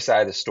the other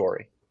side of the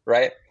story,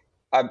 right?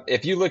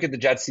 If you look at the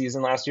Jets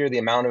season last year, the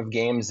amount of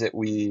games that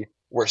we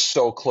were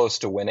so close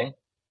to winning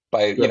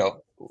by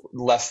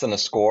less than a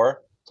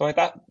score, something like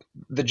that,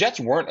 the Jets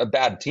weren't a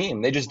bad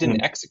team. They just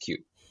didn't execute.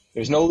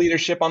 There's no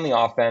leadership on the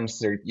offense.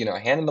 They're,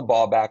 handing the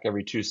ball back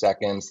every 2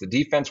 seconds. The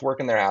defense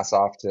working their ass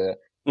off to,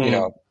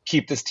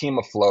 keep this team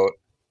afloat.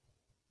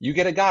 You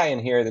get a guy in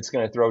here that's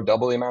going to throw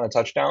double the amount of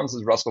touchdowns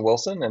as Zach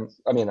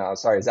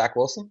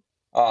Wilson.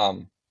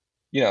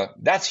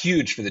 That's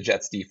huge for the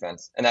Jets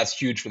defense, and that's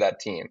huge for that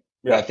team.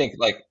 Yeah. And I think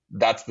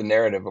that's the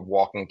narrative of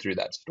walking through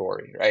that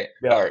story, right?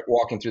 Yeah. Or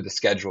walking through the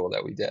schedule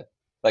that we did.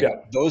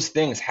 Those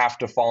things have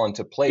to fall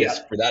into place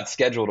for that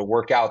schedule to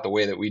work out the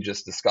way that we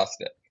just discussed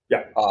it.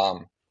 Yeah.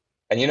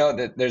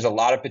 And there's a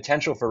lot of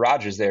potential for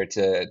Rodgers there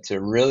to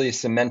really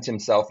cement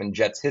himself in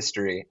Jets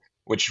history,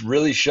 which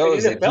really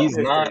shows that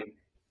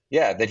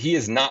he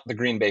is not the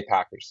Green Bay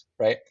Packers,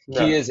 right?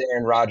 No. He is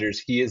Aaron Rodgers.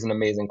 He is an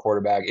amazing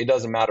quarterback. It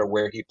doesn't matter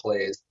where he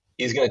plays.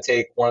 He's going to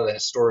take one of the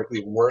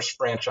historically worst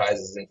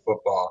franchises in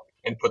football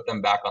and put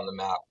them back on the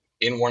map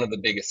in one of the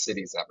biggest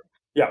cities ever.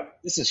 Yeah.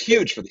 This is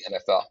huge for the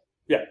NFL.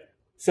 Yeah.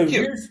 So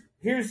here's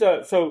going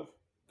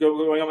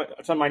on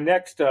to my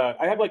next, I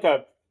have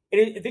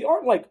they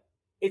aren't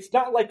it's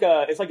not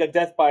it's like a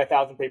death by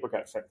 1,000 paper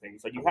cuts type thing.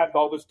 It's like you have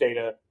all this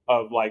data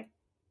of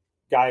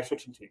guys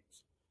switching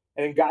teams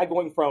and then guy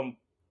going from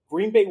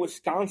Green Bay,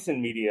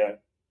 Wisconsin media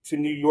to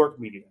New York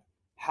media.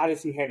 How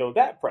does he handle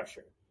that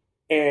pressure?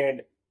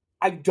 And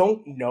I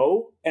don't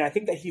know. And I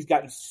think that he's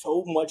gotten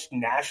so much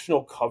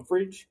national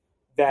coverage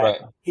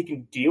that he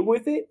can deal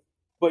with it.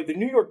 But the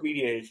New York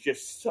media is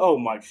just so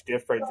much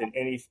different than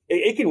any.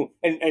 It can,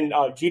 and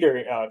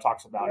Jeter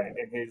talks about it.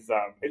 And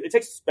it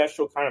takes a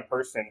special kind of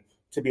person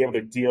to be able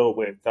to deal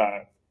with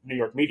New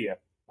York media.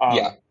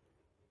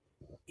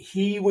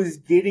 He was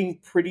getting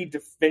pretty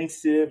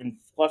defensive and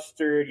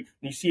flustered.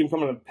 You see him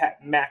coming on the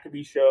Pat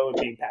McAfee show and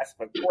being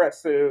passive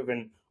aggressive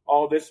and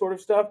all this sort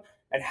of stuff.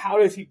 And how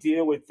does he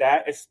deal with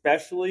that?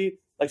 Especially,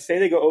 say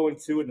they go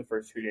 0-2 in the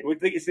first 2 games.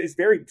 It's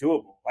very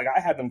doable. I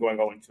have them going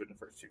 0-2 in the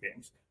first 2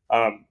 games.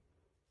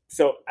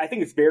 So I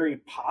think it's very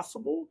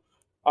possible.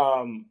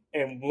 And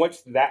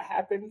once that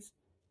happens,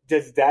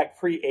 does that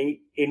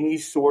create any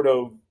sort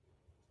of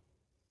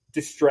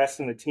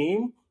distress in the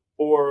team?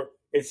 Or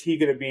is he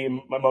going to be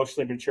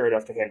emotionally mature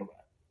enough to handle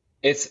that?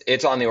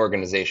 It's on the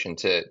organization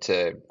to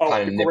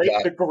kind of nip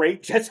that. The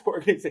great Jets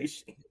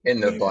organization in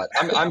the butt.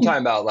 I'm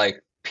talking about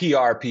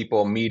PR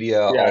people,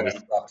 media, all this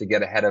stuff to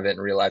get ahead of it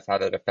and realize how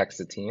that affects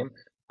the team.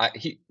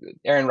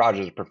 Aaron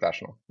Rodgers is a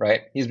professional,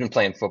 right? He's been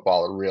playing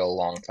football a real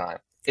long time.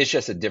 It's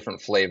just a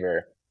different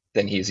flavor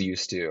than he's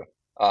used to.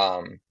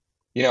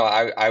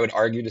 I would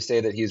argue to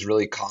say that he's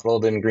really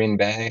coddled in Green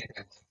Bay.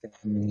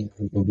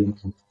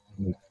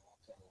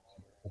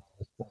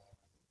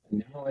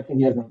 Now I think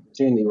he has an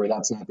opportunity where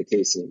that's not the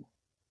case anymore.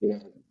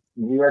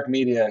 New York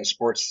media and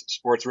sports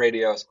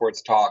radio,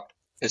 sports talk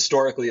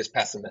historically is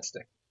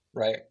pessimistic,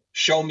 right?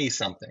 Show me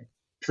something.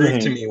 Prove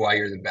to me why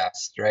you're the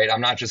best, right?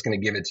 I'm not just going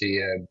to give it to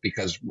you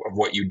because of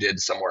what you did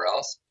somewhere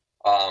else.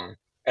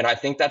 And I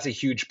think that's a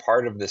huge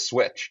part of the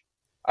switch.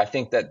 I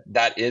think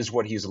that is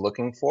what he's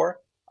looking for.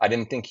 I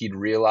didn't think he'd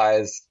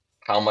realize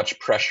how much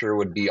pressure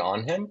would be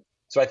on him.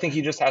 So I think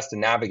he just has to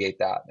navigate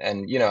that.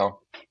 And,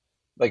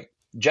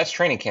 Jets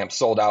training camp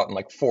sold out in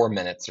 4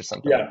 minutes or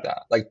something like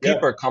that.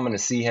 People are coming to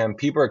see him.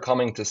 People are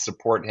coming to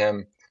support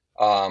him.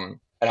 And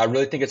I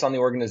really think it's on the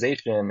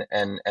organization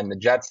and the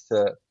Jets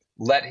to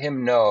let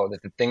him know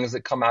that the things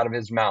that come out of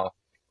his mouth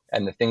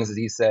and the things that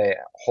he say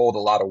hold a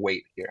lot of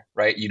weight here,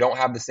 right? You don't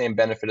have the same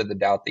benefit of the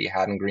doubt that you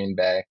had in Green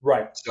Bay.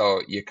 Right.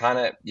 So you kind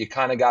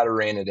of got to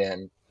rein it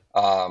in.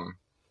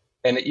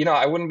 And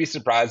I wouldn't be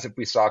surprised if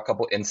we saw a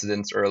couple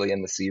incidents early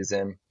in the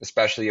season,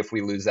 especially if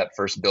we lose that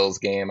first Bills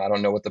game. I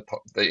don't know what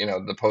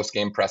the post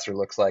game presser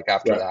looks like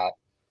after that,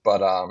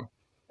 but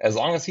as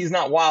long as he's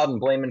not wild and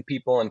blaming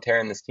people and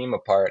tearing this team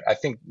apart, I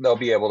think they'll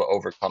be able to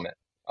overcome it.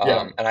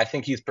 And I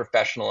think he's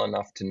professional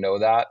enough to know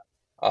that.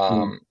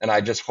 And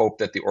I just hope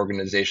that the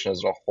organization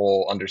as a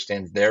whole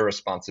understands their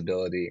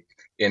responsibility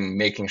in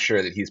making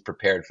sure that he's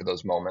prepared for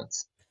those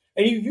moments.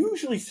 And you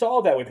usually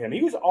saw that with him.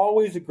 He was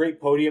always a great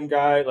podium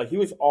guy. Like he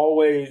was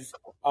always,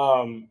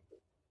 I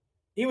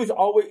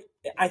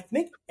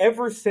think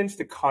ever since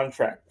the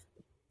contract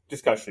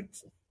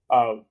discussions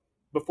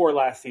before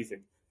last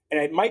season,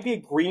 and it might be a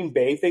Green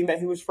Bay thing that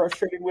he was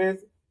frustrated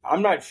with.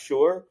 I'm not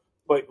sure.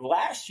 But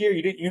last year,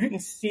 you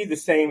didn't see the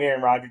same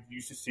Aaron Rodgers you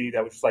used to see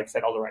that was just like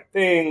said all the right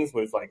things,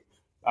 was like,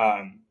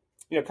 kind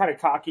of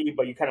cocky,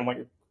 but you kind of want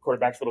your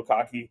quarterbacks a little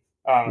cocky.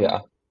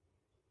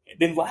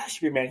 Then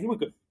last year, man, he would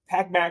go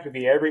Pat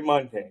McAfee every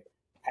Monday,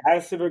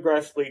 passive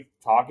aggressively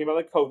talking about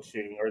the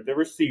coaching or the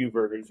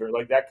receivers or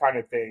like that kind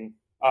of thing.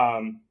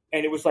 And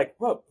it was like,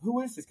 well,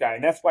 who is this guy?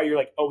 And that's why you're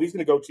like, oh, he's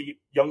going to go to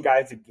young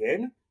guys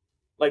again.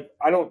 Like,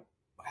 how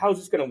is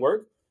this going to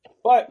work?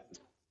 But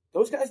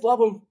those guys love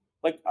him.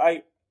 Like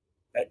like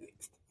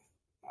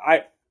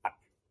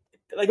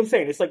I'm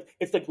saying, it's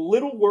like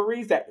little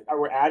worries that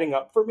were adding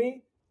up for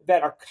me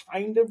that are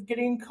kind of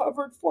getting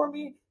covered for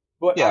me.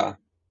 But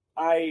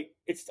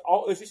it's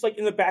just like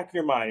in the back of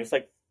your mind. It's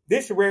like,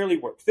 this rarely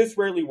works. This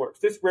rarely works.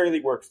 This rarely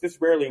works. This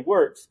rarely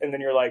works. And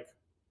then you're like,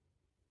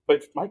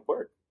 but it might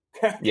work.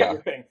 Yeah.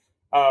 Thing.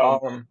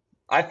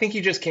 I think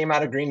he just came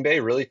out of Green Bay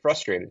really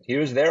frustrated. He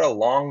was there a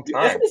long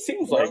time. That's what it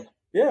seems like.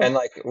 Yeah. And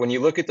like when you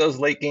look at those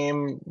late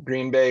game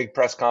Green Bay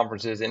press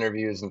conferences,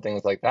 interviews, and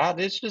things like that,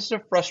 it's just a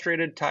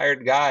frustrated,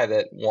 tired guy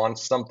that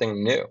wants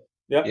something new.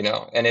 Yep.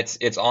 And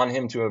it's on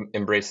him to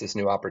embrace this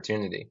new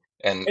opportunity.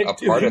 And a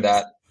part of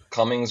that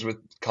comes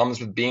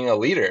with being a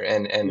leader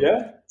and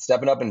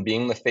stepping up and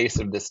being the face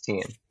of this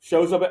team.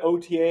 Shows up at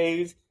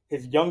OTAs.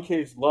 His young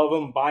kids love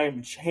him, buy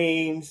him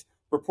chains.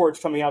 Reports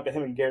coming out that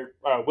him and Garrett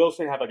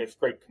Wilson have like a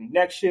great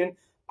connection.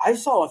 I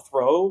saw a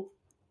throw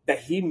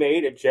that he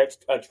made at Jets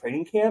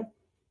training camp.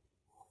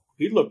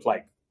 He looked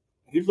like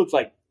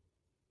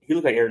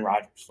Aaron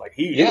Rodgers. Like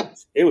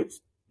it was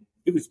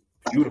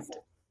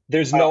beautiful.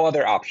 There's no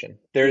other option.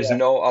 There's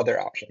no other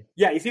option.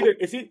 Yeah, it's either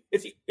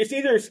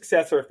a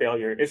success or a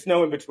failure. It's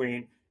no in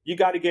between. You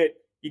got to get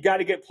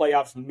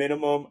playoffs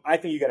minimum. I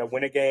think you got to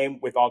win a game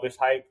with all this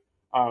hype.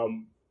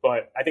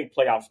 But I think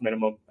playoffs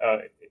minimum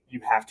you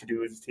have to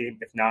do as a team.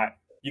 If not,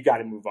 you got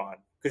to move on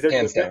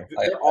because they're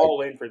all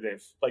in for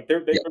this. Like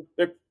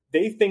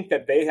they think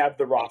that they have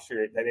the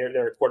roster that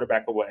they're a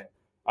quarterback away.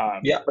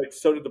 But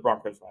so did the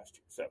Broncos last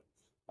year. So,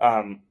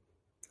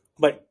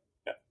 but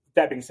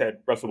that being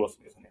said, Russell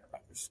Wilson isn't Aaron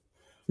Rodgers.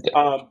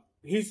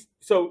 He's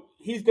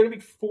going to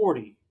be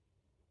 40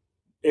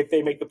 if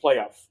they make the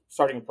playoffs,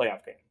 starting a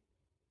playoff game.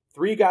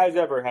 3 guys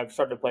ever have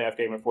started a playoff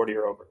game at 40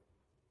 or over.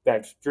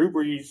 That's Drew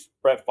Brees,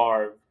 Brett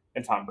Favre,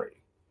 and Tom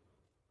Brady.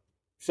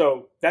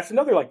 So that's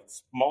another like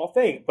small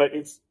thing, but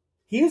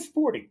he is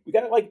 40. We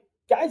got to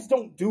guys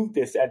don't do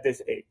this at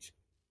this age.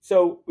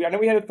 So I know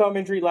we had a thumb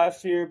injury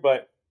last year,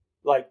 but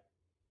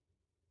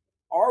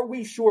are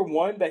we sure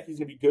that he's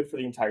going to be good for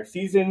the entire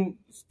season?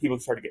 People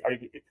start to get.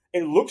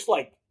 It looks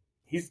like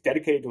he's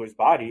dedicated to his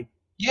body.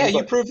 Yeah,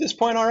 you proved this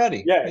point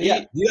already. Yeah.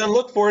 He doesn't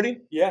look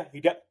 40. Yeah, he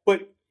got.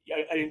 But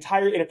an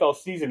entire NFL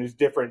season is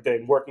different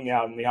than working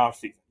out in the off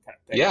season kind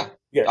of thing.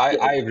 Yeah,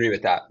 I agree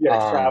with that. You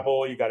got to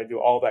travel. You got to do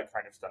all that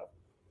kind of stuff.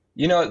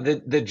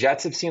 The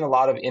Jets have seen a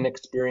lot of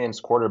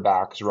inexperienced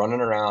quarterbacks running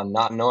around,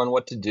 not knowing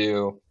what to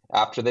do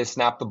after they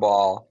snap the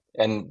ball,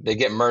 and they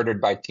get murdered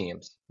by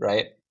teams,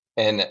 right?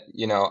 And,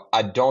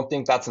 I don't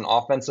think that's an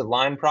offensive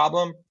line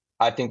problem.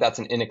 I think that's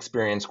an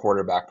inexperienced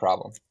quarterback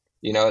problem.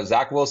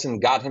 Zach Wilson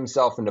got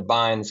himself into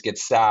binds,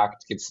 gets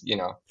sacked, gets,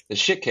 the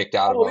shit kicked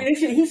out of him.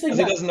 He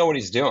doesn't know what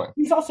he's doing.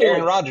 He's also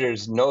Aaron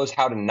Rodgers knows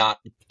how to not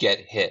get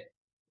hit.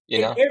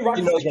 Aaron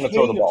Rodgers he knows when to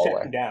throw the ball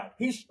away. Down.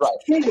 He's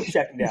king of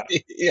checking down.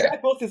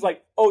 Zach Wilson's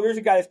like, oh, there's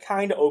a guy that's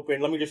kind of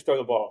open. Let me just throw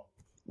the ball.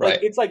 Right.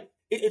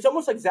 It's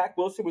almost like Zach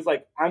Wilson was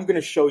like, I'm going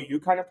to show you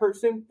kind of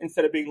person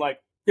instead of being like,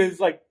 because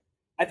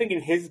I think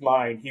in his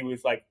mind, he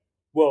was like,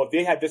 well, if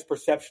they have this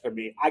perception of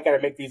me, I got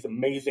to make these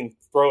amazing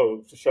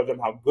throws to show them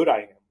how good I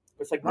am.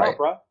 But it's like, no,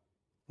 bro,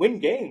 win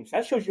games.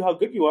 That shows you how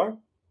good you are.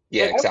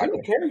 Yeah, exactly. I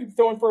don't care if you're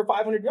throwing for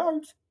 500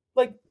 yards.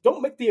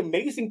 Don't make the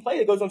amazing play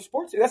that goes on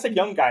sports. That's a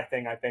young guy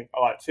thing, I think, a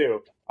lot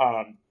too.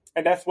 And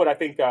that's what I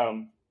think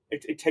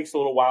it takes a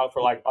little while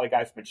for other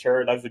guys to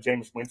mature. That's the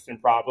Jameis Winston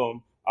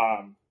problem.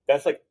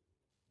 That's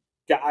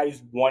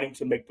guys wanting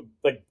to make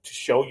to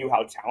show you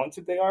how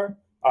talented they are.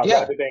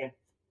 Rather than,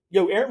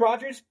 Aaron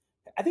Rodgers,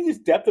 I think his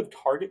depth of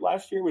target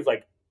last year was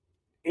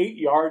 8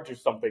 yards or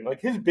something.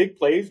 His big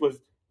plays was,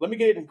 let me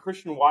get it in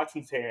Christian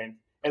Watson's hand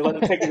and let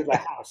him take it to the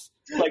house.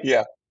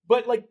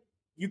 But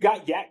you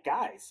got yak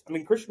guys. I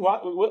mean,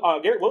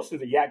 Garrett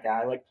Wilson's a yak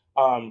guy. Like,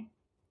 Alan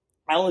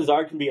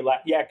Lazard can be a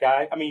yak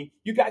guy. I mean,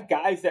 you got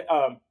guys that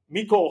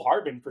Mecole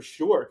Hardman for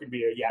sure can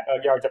be a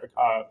yards after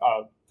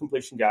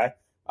completion guy.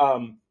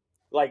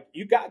 Like,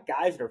 you got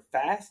guys that are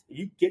fast.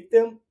 You get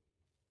them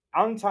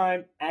on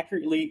time,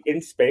 accurately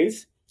in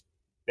space.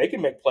 They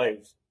can make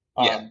plays.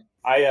 Yeah.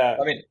 I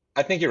mean,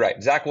 I think you're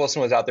right. Zach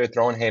Wilson was out there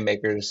throwing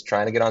haymakers,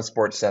 trying to get on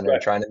Sports Center,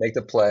 Right. trying to make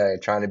the play,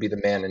 trying to be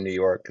the man in New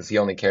York because he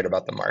only cared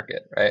about the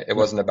market, right? It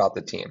wasn't about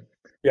the team.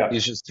 Yeah.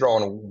 He's just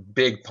throwing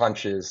big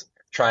punches,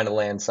 trying to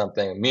land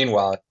something.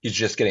 Meanwhile, he's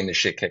just getting the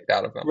shit kicked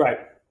out of him. Right.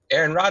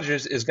 Aaron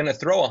Rodgers is going to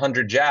throw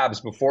 100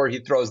 jabs before he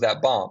throws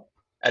that bomb.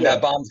 And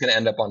that bomb's going to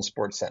end up on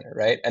Sports Center,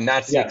 right? And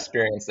that's the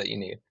experience that you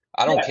need.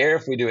 I don't care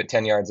if we do it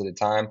 10 yards at a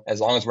time, as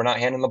long as we're not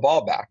handing the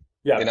ball back.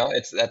 Yeah. You know,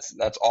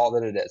 that's all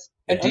that it is.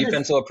 The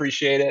defense will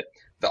appreciate it.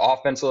 The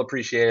offense will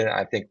appreciate it.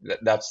 I think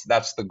that's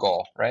the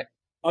goal, right?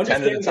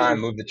 10 at a time,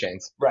 move the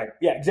chains. Right.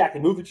 Yeah,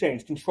 exactly. Move the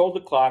chains. Control the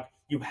clock.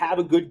 You have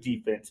a good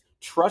defense.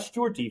 Trust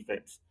your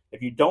defense.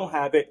 If you don't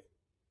have it,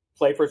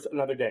 play for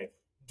another day.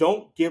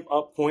 Don't give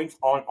up points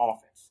on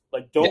offense.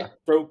 Like, don't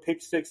throw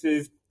pick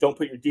sixes. Don't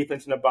put your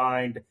defense in a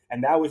bind.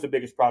 And that was the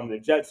biggest problem the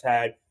Jets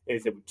had,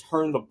 is that we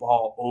turned the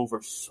ball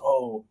over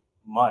so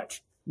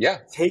much. Yeah.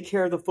 Take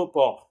care of the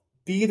football.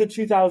 Be the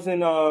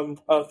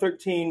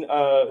 2013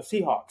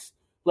 Seahawks.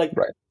 Like,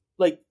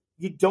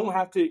 you don't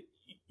have to.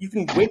 You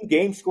can win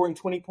games scoring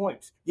 20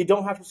 points. You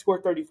don't have to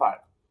score 35.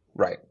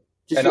 Right.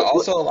 And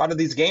also, a lot of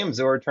these games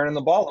that we're turning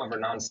the ball over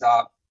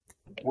nonstop,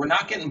 we're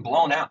not getting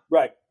blown out.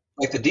 Right.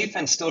 Like, the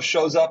defense still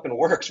shows up and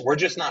works. We're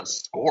just not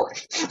scoring.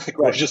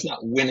 We're just not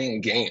winning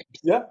games.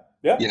 Yeah.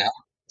 Yeah. You know?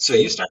 So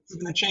you start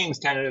moving the chains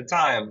 10 at a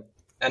time,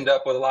 end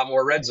up with a lot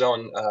more red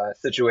zone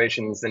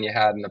situations than you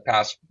had in the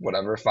past,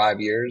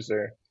 5 years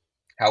or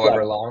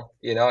however long.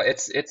 You know,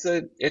 it's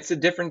a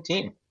different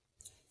team.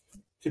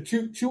 So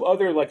two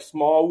other like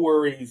small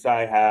worries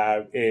I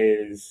have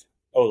is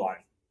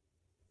O-line.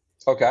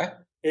 Okay.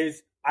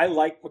 I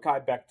like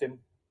Mekhi Becton.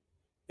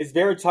 Is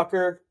Vera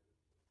Tucker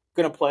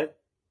gonna play?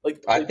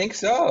 I think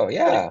so.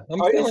 Yeah, I'm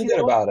feeling good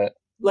about it.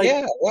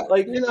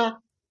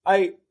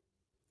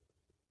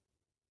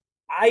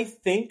 I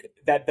think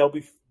that they'll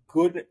be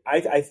good.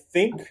 I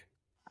think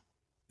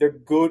they're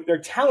good. They're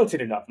talented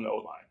enough in the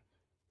O-line,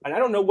 and I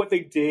don't know what they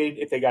did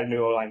if they got a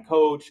new O-line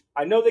coach.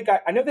 I know they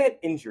had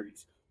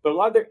injuries. But a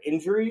lot of their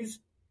injuries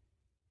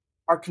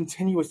are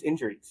continuous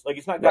injuries. Like,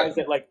 it's not guys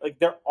that like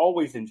they're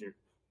always injured.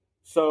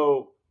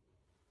 So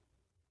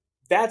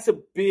that's a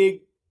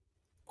big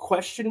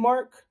question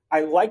mark.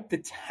 I like the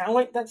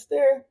talent that's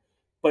there,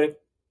 but if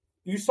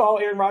you saw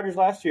Aaron Rodgers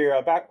last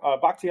year,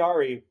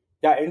 Bakhtiari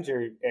got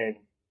injured and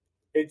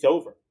it's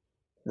over.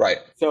 Right.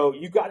 So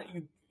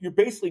you're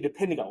basically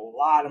depending a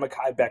lot on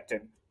Mekhi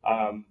Becton,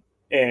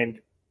 and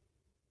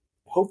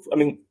hopefully, I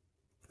mean,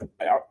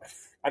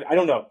 I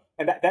don't know.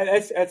 And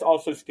that's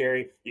also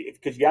scary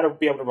because you got to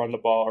be able to run the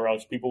ball, or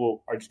else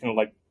people are just going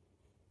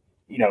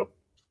to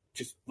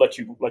just let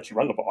you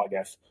run the ball, I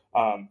guess.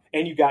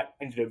 And you got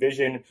into the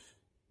division.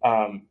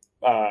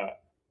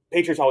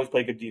 Patriots always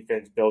play good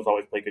defense. Bills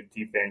always play good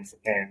defense,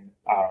 and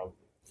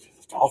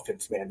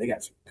Dolphins, man, they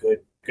got some good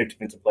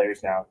defensive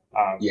players now.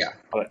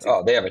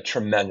 They have a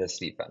tremendous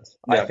defense.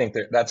 Yeah. I think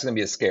that's going to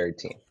be a scary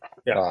team.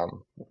 Yeah.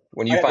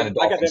 When you find a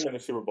Dolphins, I got them in the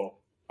Super Bowl.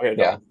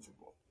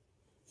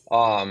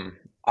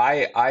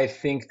 I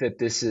think that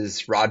this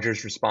is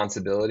Rodgers'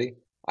 responsibility.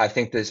 I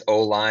think this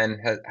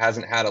O-line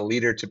hasn't had a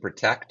leader to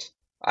protect.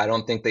 I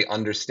don't think they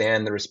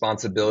understand the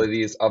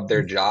responsibilities of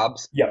their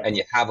jobs. Yeah. And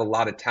you have a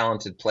lot of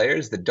talented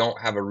players that don't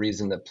have a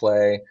reason to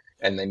play,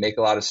 and they make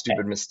a lot of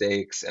stupid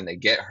mistakes, and they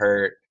get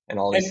hurt, and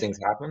all these things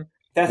happen.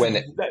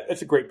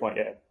 That's a great point,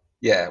 yeah.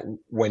 Yeah,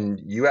 when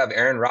you have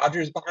Aaron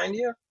Rodgers behind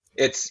you,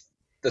 it's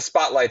the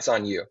spotlight's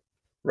on you,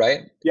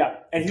 right? Yeah,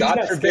 and he's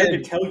not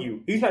scared to tell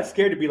you. He's not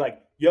scared to be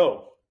like,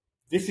 yo,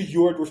 this is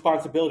your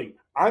responsibility.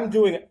 I'm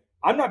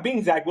not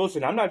being Zach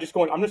Wilson. I'm just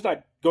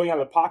not going out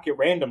of the pocket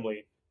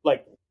randomly.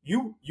 Like,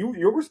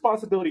 your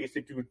responsibility is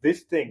to do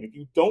this thing. If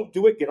you don't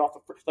do it, get off the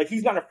like.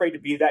 He's not afraid to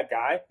be that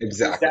guy.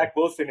 Exactly. Zach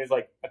Wilson is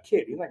like a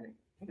kid. He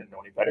doesn't know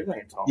any better. He's not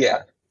gonna tell him.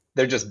 Yeah,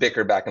 they're just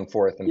bicker back and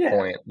forth and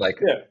point. Like,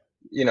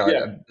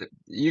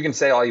 you can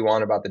say all you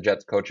want about the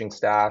Jets coaching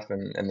staff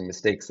and the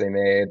mistakes they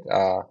made.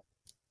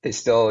 They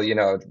still,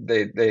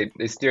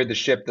 they steered the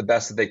ship the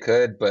best that they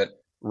could, but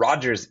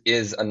Rodgers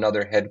is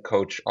another head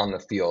coach on the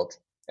field.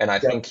 And I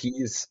think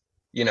he's,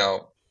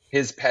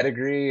 his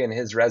pedigree and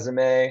his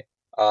resume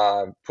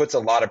puts a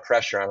lot of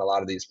pressure on a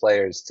lot of these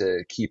players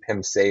to keep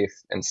him safe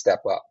and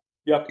step up.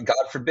 Yep.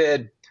 God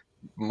forbid,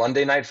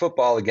 Monday Night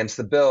Football against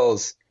the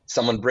Bills,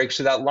 someone breaks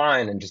through that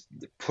line and just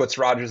puts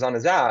Rodgers on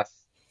his ass.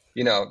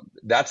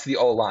 That's the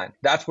O-line.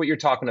 That's what you're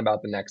talking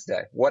about the next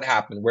day. What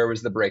happened? Where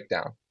was the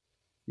breakdown?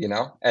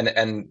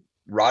 And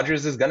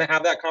Rodgers is going to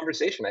have that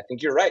conversation. I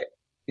think you're right.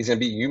 He's going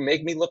to be, you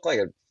make me look like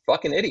a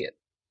fucking idiot.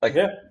 Like,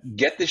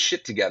 get this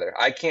shit together.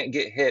 I can't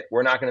get hit.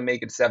 We're not going to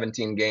make it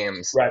 17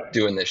 games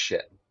doing this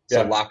shit.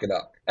 So lock it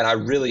up. And I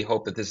really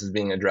hope that this is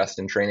being addressed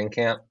in training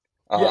camp.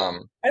 Yeah,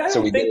 and I So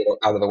don't we get think. it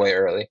out of the way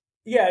early.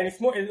 Yeah, and it's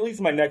more. It leads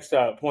to my next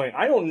point.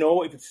 I don't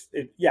know if it's.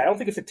 Yeah, I don't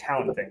think it's a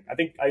talent thing. I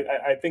think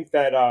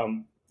that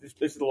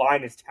this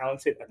line is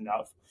talented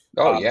enough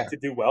Oh yeah, to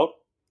do well.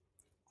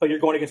 But you're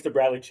going against the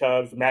Bradley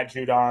Chubbs, the Matt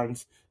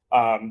Judons,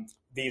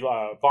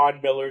 the Von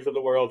Millers of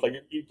the world. Like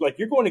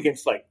you're going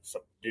against like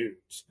some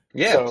dudes.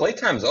 yeah. So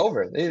Playtime's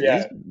over.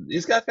 yeah,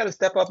 These guys got to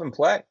step up and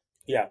play.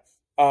 yeah.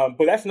 But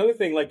that's another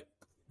thing. Like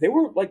they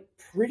were like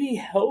pretty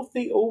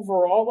healthy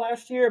overall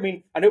last year. I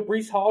mean, I know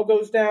Brees Hall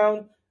goes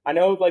down. I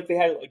know like they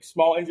had like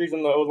small injuries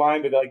on the O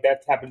line, but like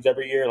that happens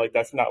every year. Like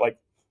that's not like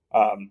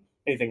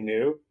anything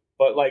new.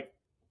 But like,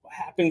 what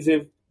happens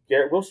if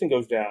Garrett Wilson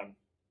goes down?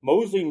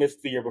 Mosley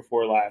missed the year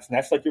before last, and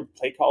that's like your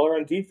play caller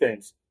on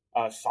defense.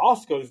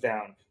 Sauce goes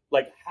down.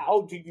 Like,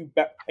 how do you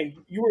bet? And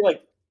you were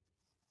like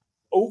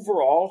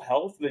overall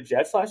health of the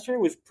Jets last year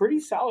was pretty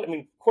solid. I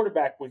mean,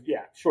 quarterback was,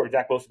 yeah, sure,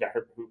 Zach Wilson got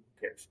hurt, who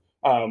cares?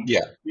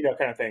 Yeah,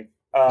 Kind of thing.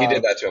 he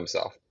did that to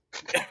himself.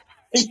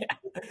 Yeah.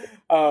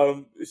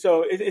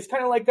 So it's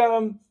kind of like,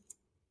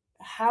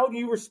 how do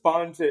you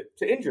respond to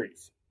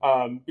injuries?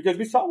 Because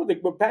we saw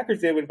what Packers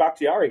did when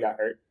Bakhtiari got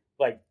hurt.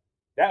 Like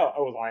that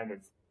O line was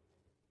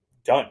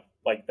done.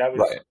 Like that was.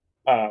 Right.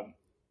 Um,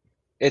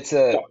 It's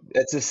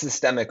a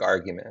systemic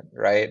argument,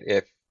 right?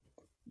 If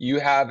you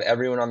have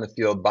everyone on the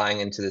field buying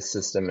into the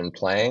system and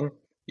playing,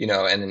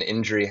 and an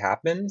injury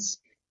happens,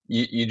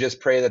 you just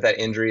pray that that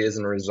injury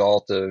isn't a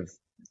result of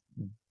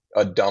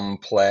a dumb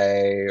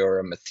play or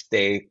a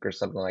mistake or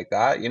something like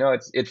that.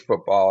 It's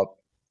football.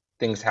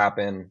 Things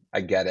happen.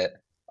 I get it.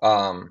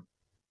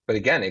 But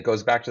again, it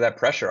goes back to that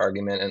pressure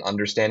argument and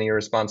understanding your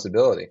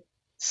responsibility.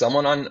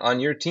 Someone on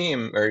your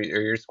team or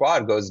your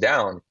squad goes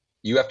down,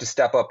 you have to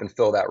step up and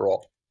fill that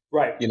role.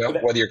 right.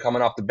 Whether you're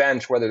coming off the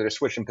bench, whether they're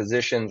switching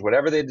positions,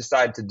 whatever they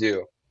decide to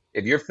do,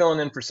 if you're filling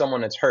in for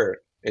someone that's hurt,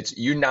 it's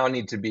you now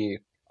need to be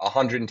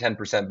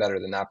 110% better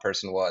than that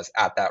person was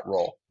at that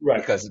role, Right.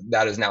 because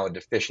that is now a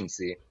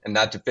deficiency, and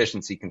that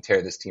deficiency can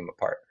tear this team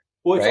apart.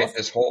 Well, it's Right? also,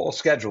 This whole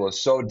schedule is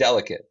so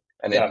delicate,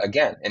 and yeah.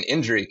 again, an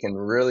injury can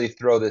really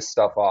throw this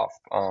stuff off.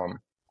 And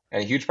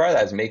a huge part of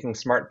that is making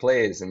smart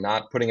plays and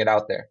not putting it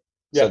out there,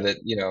 so Yeah.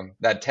 that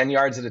that 10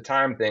 yards at a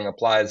time thing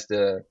applies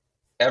to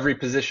every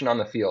position on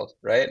the field,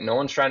 right? No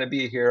one's trying to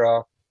be a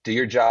hero. Do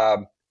your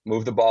job,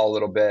 move the ball a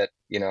little bit,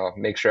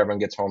 make sure everyone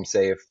gets home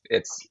safe.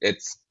 That's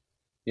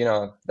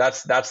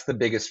the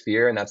biggest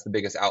fear, and that's the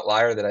biggest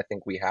outlier that I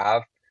think we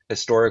have.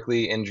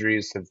 Historically,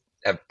 injuries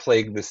have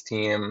plagued this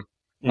team.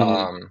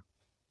 Mhm.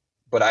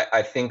 But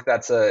I think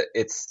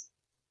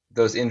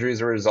those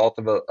injuries are a result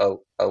of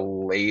a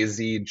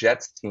lazy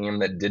Jets team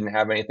that didn't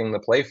have anything to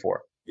play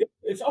for. Yeah,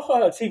 it's also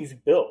how a team's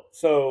built.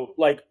 So,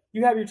 like,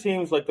 you have your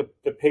teams like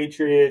the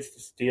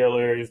Patriots, the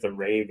Steelers, the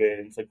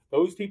Ravens. Like,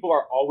 those people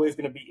are always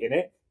going to be in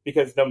it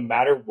because no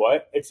matter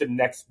what, it's a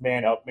next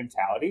man up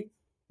mentality.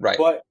 Right.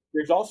 But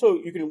there's also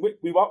you can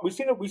we've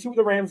seen what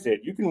the Rams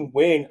did. You can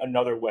win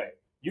another way.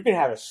 You can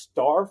have a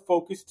star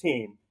focused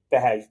team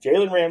that has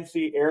Jalen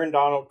Ramsey, Aaron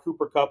Donald,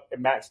 Cooper Kupp,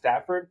 and Matt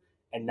Stafford,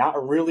 and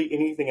not really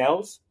anything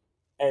else,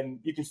 and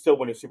you can still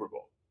win a Super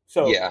Bowl.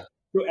 So Yeah.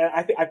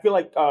 and I feel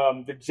like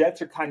the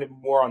Jets are kind of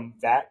more on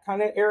that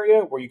kind of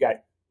area where you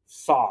got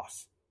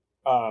Sauce,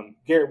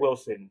 Garrett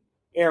Wilson,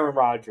 Aaron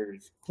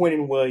Rodgers,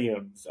 Quentin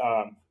Williams,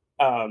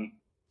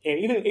 and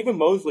even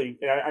Mosley.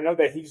 And I know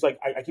that he's like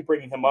I keep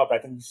bringing him up. I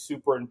think he's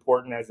super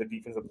important as a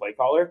defensive play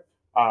caller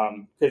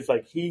because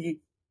like he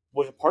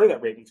was a part of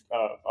that Ravens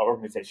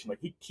organization. Like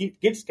he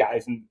gets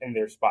guys in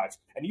their spots,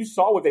 and you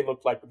saw what they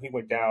looked like when he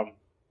went down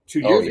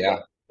 2 years yeah.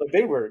 ago. Like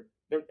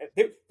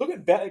look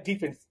at that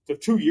defense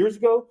 2 years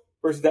ago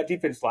versus that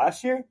defense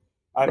last year.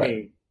 I Right.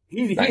 mean,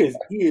 he Nice.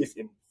 is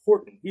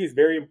important. He is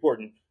very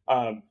important.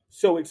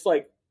 So it's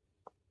like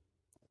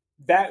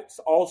that's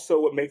also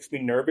what makes me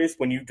nervous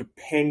when you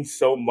depend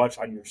so much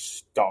on your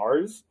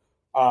stars.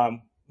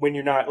 When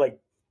you're not like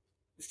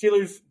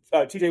Steelers,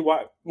 T.J.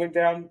 Watt went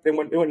down, they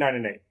went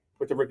 9-8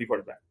 with the rookie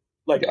quarterback.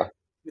 Like Yeah.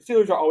 the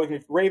Steelers are always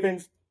going to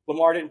Ravens.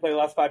 Lamar didn't play the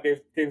last 5 games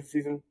of the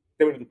season.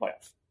 They went to the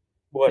playoffs.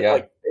 But Yeah.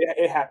 like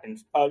it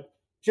happens.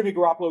 Jimmy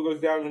Garoppolo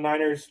goes down to the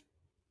Niners.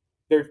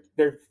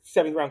 Their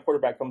seventh round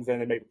quarterback comes in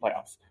and they make the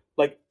playoffs.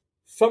 Like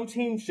some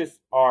teams just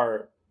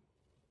are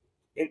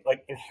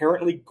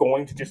inherently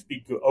going to just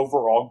be good,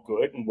 overall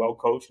good and well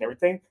coached and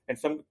everything. And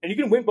you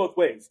can win both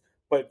ways,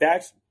 but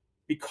that's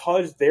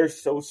because they're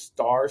so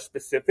star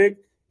specific.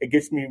 It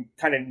gets me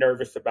kind of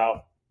nervous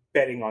about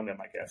betting on them,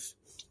 I guess.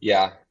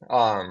 Yeah.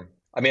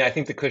 I mean, I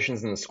think the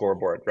cushion's in the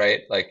scoreboard,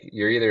 right? Like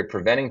you're either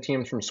preventing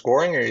teams from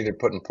scoring or you're either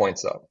putting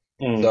points up.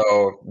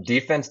 So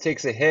defense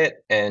takes a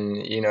hit, and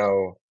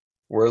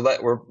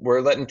we're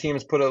letting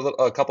teams put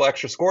a couple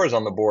extra scores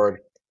on the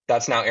board.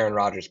 That's now Aaron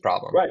Rodgers'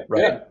 problem, Right?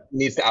 Yeah. He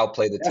needs to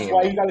outplay the That's team.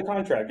 why he got a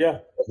contract. Yeah.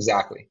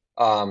 Exactly.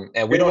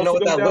 And we don't know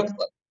what that looks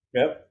like.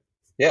 Yep.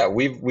 Yeah,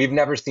 we've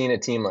never seen a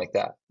team like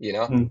that.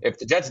 If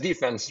the Jets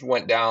defense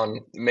went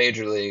down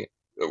majorly,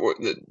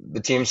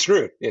 the team's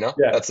screwed. Yeah.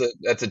 That's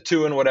a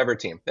 2 and whatever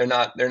team. They're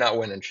not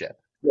winning shit.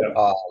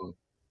 Yeah.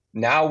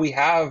 now we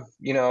have,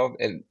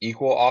 an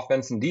equal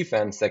offense and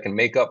defense that can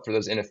make up for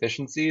those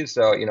inefficiencies.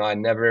 So, I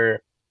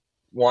never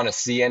want to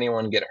see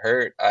anyone get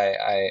hurt.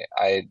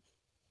 I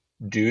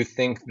do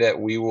think that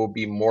we will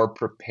be more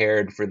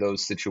prepared for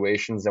those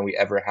situations than we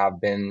ever have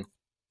been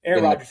Aaron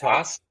in the Rodgers helps.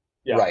 past.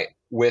 Yeah. Right.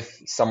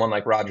 With someone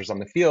like Rodgers on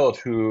the field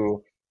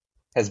who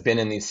has been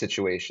in these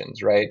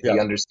situations, right? Yeah. He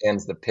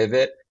understands the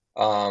pivot.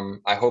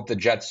 I hope the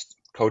Jets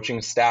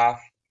coaching staff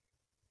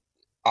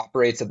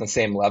operates at the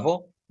same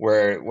level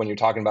where when you're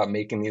talking about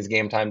making these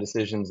game time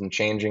decisions and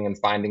changing and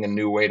finding a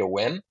new way to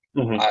win,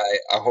 Hmm.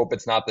 I hope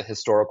it's not the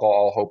historical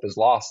all hope is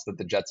lost that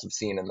the Jets have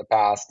seen in the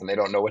past and they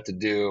don't know what to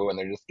do and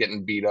they're just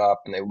getting beat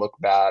up and they look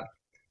bad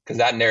because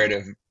that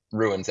narrative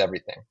ruins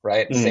everything,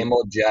 right? Hmm. Same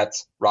old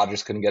Jets,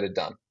 Rodgers couldn't get it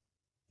done.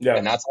 Yeah.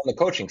 And that's on the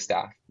coaching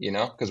staff,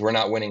 because we're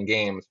not winning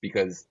games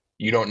because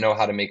you don't know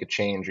how to make a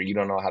change or you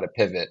don't know how to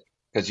pivot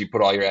because you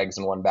put all your eggs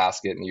in one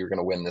basket and you're going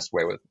to win this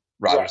way with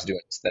Right. Rodgers doing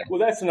his thing. Well,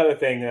 that's another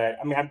thing that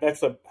I mean.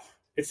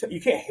 It's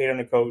you can't hate on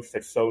a coach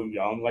that's so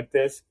young like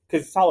this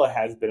because Salah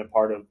has been a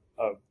part of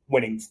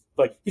winning.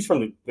 Like he's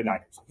from the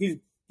Niners.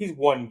 He's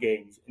won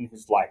games in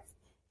his life,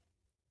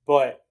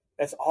 but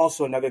that's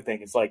also another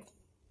thing. It's like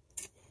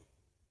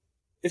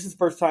this is the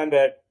first time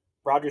that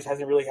Rodgers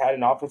hasn't really had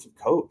an offensive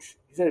coach.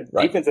 He's had a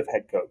Right. defensive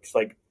head coach.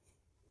 Like,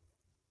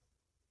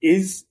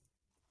 is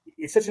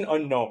it's such an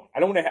unknown. I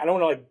don't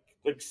want to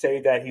like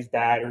say that he's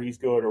bad or he's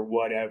good or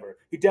whatever.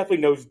 He definitely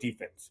knows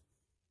defense.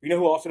 You know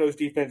who also knows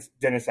defense?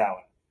 Dennis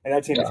Allen, and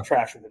that team is Yeah.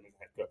 trash with him as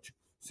head coach.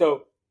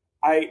 So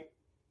I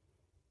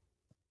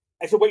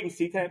it's a wait and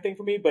see kind of thing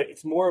for me, but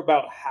it's more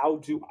about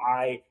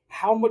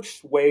how much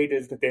sway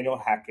does Nathaniel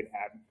Hackett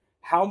have?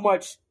 How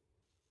much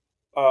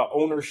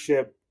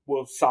ownership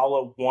will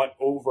Salah want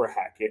over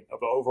Hackett of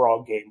the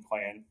overall game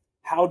plan?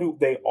 How do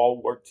they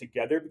all work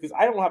together? Because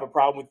I don't have a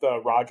problem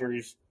with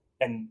Rodgers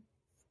and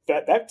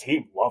that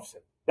team loves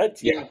him.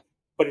 That Yeah. team,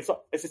 but it's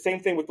the same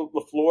thing with the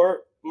LaFleur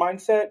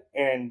mindset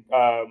and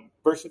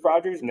versus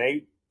Rodgers, and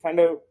they kind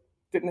of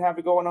didn't have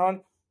it going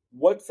on.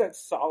 What's that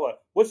Salah?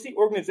 What's the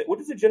organization? What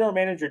does the general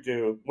manager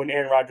do when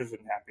Aaron Rodgers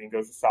isn't happy and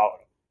goes to Salah?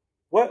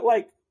 What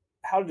like?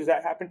 How does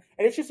that happen?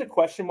 And it's just a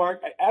question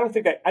mark.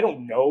 I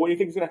don't know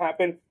anything's going to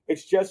happen.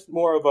 It's just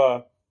more of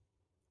a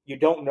you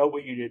don't know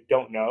what you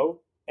don't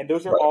know, and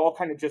those are Right. all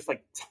kind of just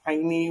like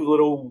tiny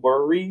little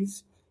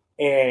worries,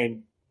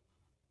 and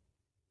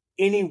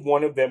any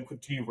one of them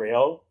could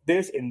derail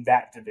this in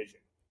that division.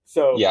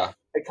 So Yeah.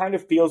 it kind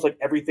of feels like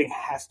everything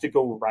has to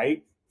go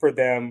right for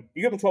them.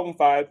 You have them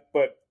 12-5,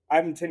 but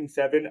I'm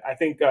 10-7. I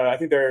think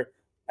they're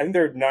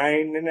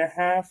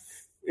 9.5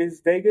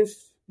 is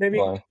Vegas maybe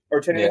Well,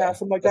 or 10.5 yeah,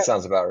 something like that that.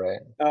 sounds about right.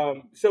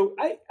 So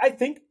I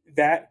think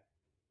that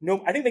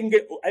no, I think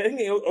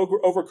they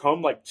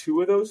overcome like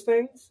two of those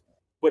things,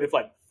 but if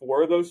like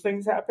four of those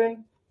things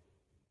happen,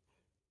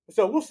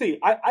 so we'll see.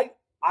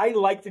 I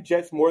like the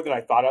Jets more than I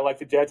thought I liked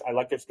the Jets. I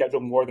like their schedule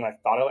more than I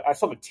thought. I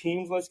saw the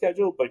teams on the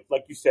schedule, but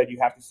like you said, you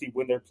have to see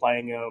when they're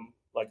playing them,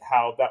 like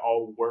how that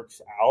all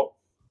works out.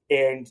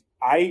 And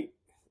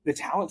the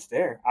talent's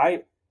there.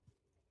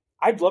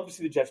 I'd love to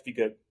see the Jets be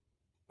good.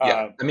 Yeah.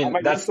 I I mean,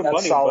 might lose some that's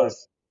money, but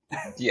Salah's.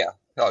 Yeah.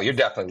 Oh, you're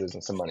definitely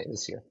losing some money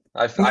this year.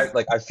 I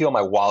feel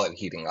my wallet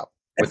heating up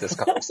with this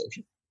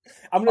conversation.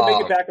 I'm gonna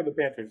make it Um, back on the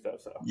Panthers though.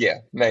 So yeah,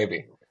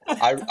 maybe.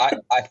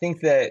 I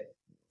think that,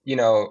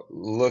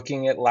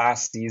 looking at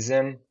last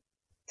season,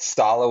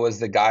 Salah was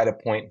the guy to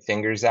point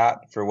fingers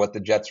at for what the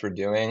Jets were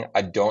doing.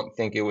 I don't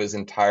think it was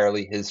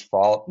entirely his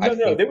fault. I no,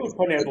 think they it were was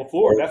putting him the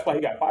before. That's why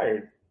he got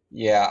fired.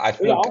 yeah, It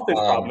was an offense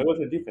problem. It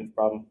wasn't a defense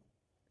problem.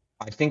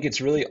 I think it's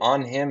really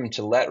on him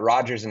to let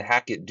Rodgers and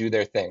Hackett do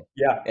their thing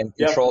Yeah, and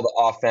yeah, control the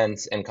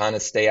offense and kind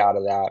of stay out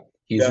of that.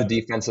 He's the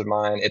yeah. defensive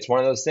mind. It's one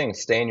of those things,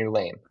 stay in your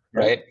lane,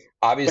 Right. right? So he's the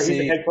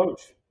Obviously, head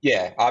coach.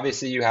 yeah,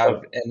 obviously you So,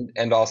 have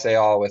and all say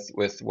all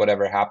with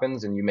whatever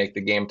happens and you make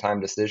the game time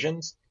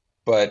decisions.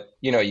 But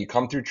you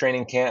come through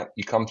training camp,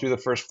 you come through the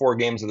first 4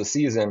 games of the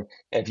season,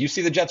 and if you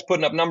see the Jets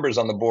putting up numbers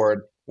on the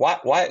board, why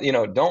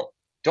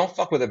don't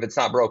fuck with it if it's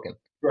not broken.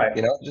 right.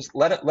 Just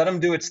let them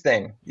do its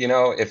thing.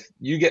 If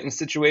you get in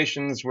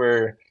situations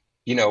where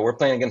we're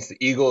playing against the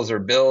Eagles or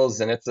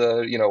Bills and it's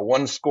a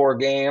 1-score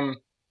game,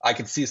 I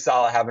could see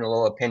Salah having a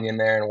little opinion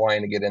there and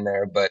wanting to get in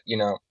there, but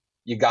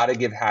you got to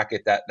give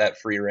Hackett that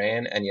free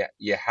reign, and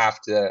you have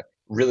to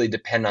really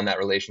depend on that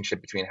relationship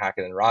between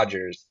Hackett and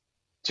Rodgers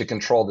to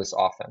control this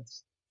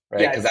offense,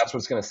 right? Yeah, Because that's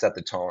what's going to set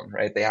the tone,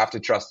 right? They have to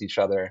trust each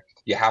other.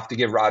 You have to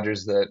give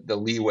Rodgers the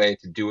leeway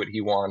to do what he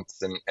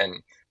wants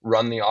and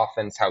run the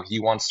offense how he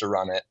wants to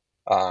run it.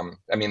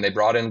 I mean, they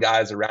brought in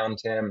guys around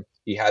him.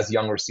 He has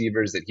young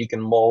receivers that he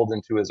can mold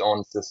into his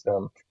own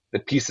system. The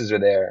pieces are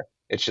there.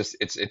 It's just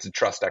it's a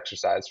trust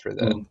exercise for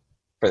mm,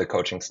 the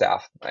coaching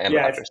staff and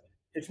yeah. Rodgers.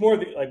 It's more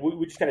like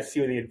we just kind of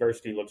see what the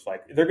adversity looks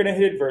like. They're going to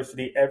hit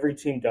adversity. Every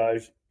team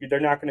does. They're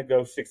not going to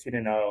go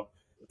 16-0.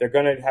 They're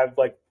going to have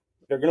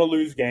they're going to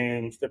lose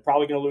games. They're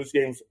probably going to lose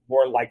games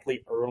more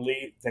likely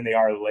early than they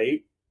are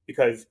late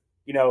because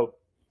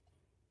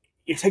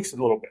it takes a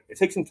little bit. It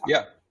takes some time.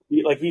 Yeah.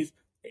 Like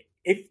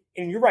if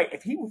and you're right.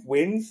 If he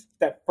wins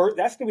that first,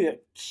 that's going to be a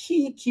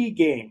key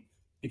game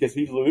because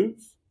he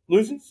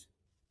loses,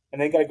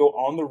 and they got to go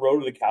on the road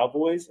to the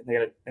Cowboys,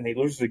 and they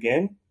lose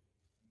again.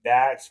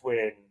 That's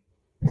when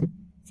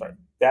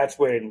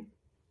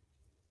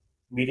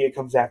media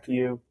comes after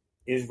you.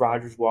 Is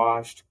Rodgers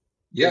washed?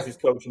 Yeah. Is his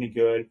coach any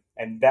good?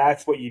 And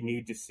that's what you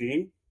need to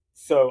see.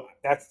 So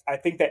I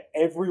think that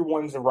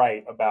everyone's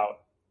right about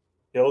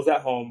Bills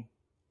at home.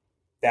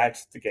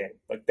 That's the game.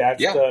 Like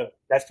that's gonna.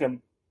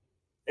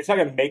 It's not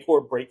gonna make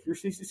or break your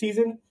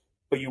season,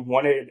 but you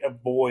want to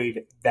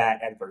avoid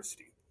that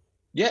adversity.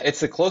 Yeah, it's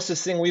the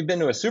closest thing we've been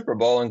to a Super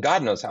Bowl in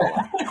God knows how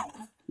long.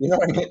 You know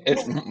what I mean?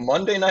 It's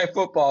Monday Night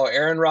Football,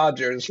 Aaron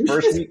Rodgers,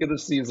 first week of the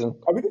season.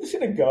 Are we just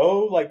gonna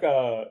go like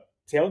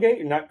tailgate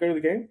and not go to the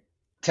game?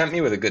 Tempt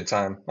me with a good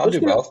time. I'll do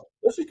both.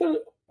 Let's just go.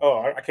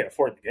 I can't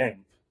afford the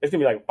game. It's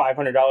gonna be like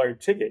 $500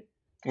 ticket.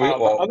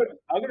 I'll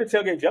go to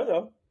Tailgate Joe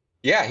though.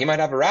 Yeah, he might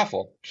have a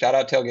raffle. Shout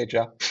out Tailgate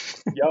Joe.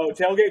 Yo,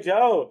 Tailgate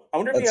Joe. I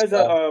wonder if he has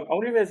I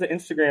wonder if he has an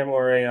Instagram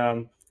or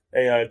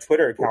a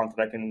Twitter account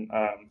that I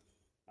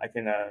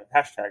can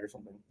hashtag or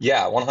something.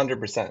 Yeah,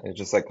 100%. It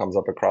just like comes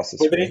up across the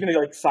screen. But then he's gonna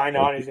like sign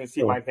on. And he's gonna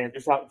see my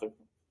Panthers out. Like,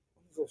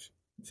 what is this?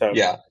 So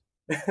yeah.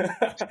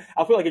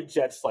 I'll put like a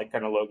Jets like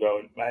kind of logo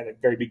at the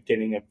very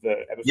beginning of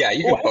the episode. Yeah,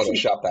 you can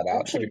Photoshop that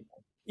out.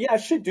 Yeah, I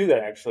should do that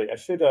actually. I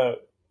should. I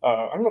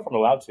don't know if I'm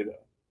allowed to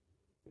though.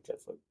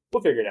 Jets, like,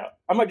 we'll figure it out.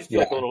 I might just do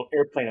like a little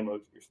airplane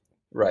emoji or something.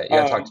 Right. You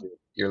gotta talk to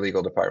your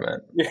legal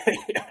department. Yeah.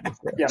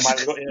 My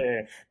legal.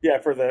 Yeah.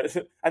 For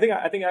the, I think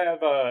I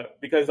have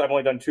because I've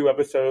only done 2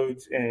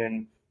 episodes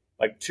in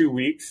like 2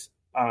 weeks.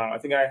 I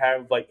think I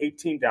have like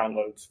 18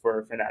 downloads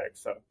for FanAddict.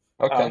 So.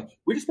 Okay.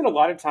 We just spend a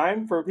lot of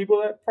time for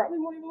people that probably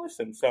won't even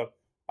listen. So,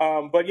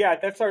 but yeah,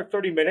 that's our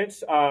 30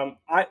 minutes. I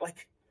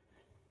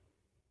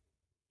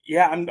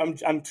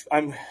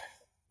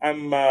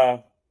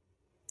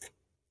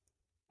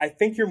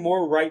think you're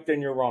more right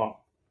than you're wrong.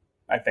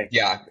 I think.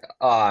 Yeah.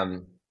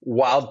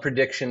 Wild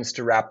predictions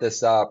to wrap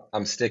this up.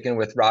 I'm sticking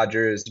with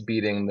Rodgers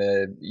beating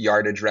the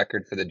yardage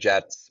record for the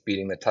Jets,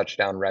 beating the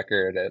touchdown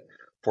record at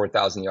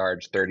 4,000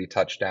 yards, 30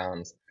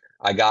 touchdowns.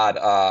 I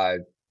got,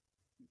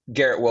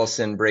 Garrett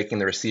Wilson breaking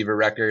the receiver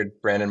record.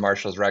 Brandon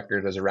Marshall's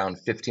record is around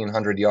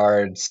 1,500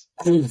 yards.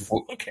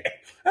 Okay.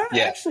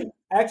 Yeah.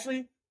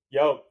 Actually,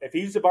 yo, if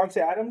he's Devontae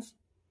Adams.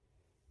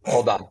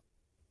 Hold on.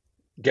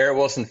 Garrett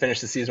Wilson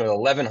finished the season with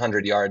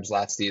 1,100 yards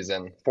last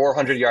season,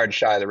 400 yards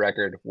shy of the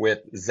record with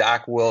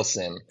Zach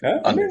Wilson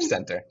under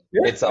center.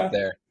 Yeah, it's up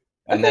there.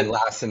 And then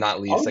last and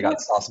not least, I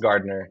got Sauce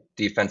Gardner,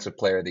 Defensive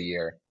Player of the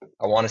Year.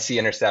 I want to see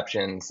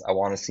interceptions. I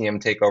want to see him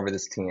take over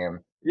this team.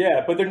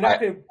 Yeah, but they're not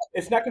going to –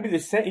 it's not going to be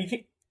the same.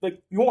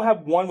 You won't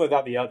have one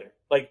without the other.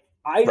 Like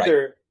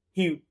either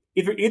he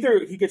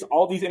gets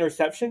all these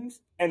interceptions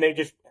and they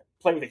just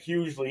play with a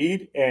huge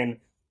lead and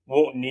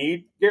won't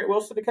need Garrett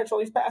Wilson to catch all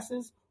these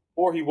passes,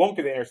 or he won't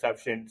get the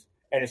interceptions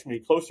and it's going to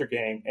be a closer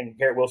game and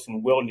Garrett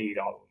Wilson will need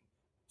all of them.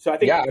 So I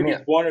think it could be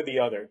one or the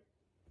other.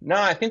 No,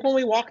 I think when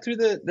we walk through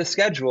the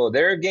schedule,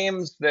 there are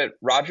games that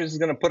Rodgers is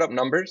going to put up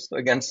numbers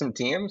against some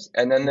teams,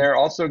 and then there are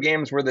also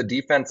games where the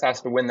defense has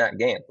to win that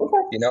game. Okay.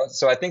 You know,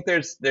 so I think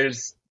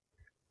there's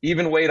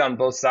even weight on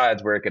both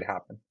sides where it could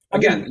happen.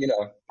 Again,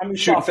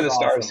 shooting for the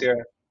stars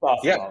here.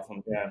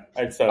 Awesome. Yeah.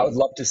 I would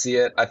love to see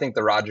it. I think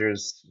the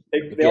Rodgers,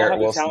 they all have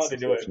the talent to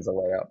do it. Is a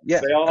way up. Yeah,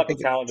 they all have the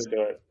talent to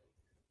do it.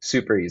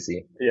 Super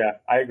easy. Yeah,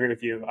 I agree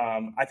with you.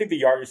 I think the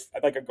yardage,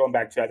 going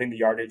back to, I think the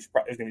yardage is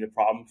going to be the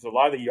problem because a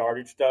lot of the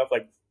yardage stuff,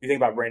 like you think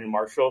about Brandon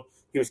Marshall,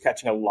 he was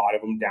catching a lot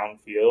of them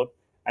downfield,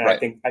 and I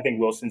think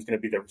Wilson's going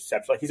to be the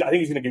reception. Like I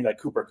think he's going to get like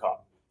Cooper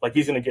Kupp, like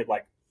he's going to get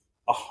like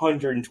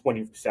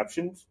 120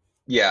 receptions.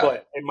 Yeah,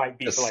 but it might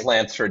be just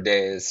slants for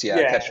days. Yeah,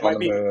 catch on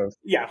the move.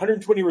 Yeah,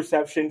 120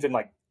 receptions and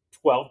like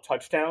 12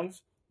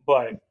 touchdowns,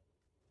 but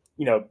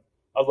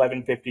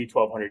 1,150,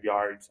 1,200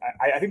 yards.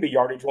 I think the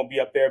yardage won't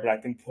be up there, but I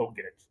think he'll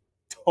get a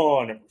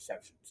ton of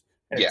receptions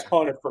and a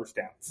ton of first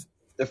downs.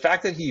 The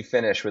fact that he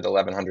finished with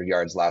 1,100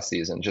 yards last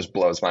season just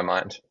blows my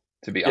mind,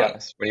 to be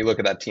honest. When you look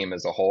at that team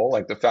as a whole,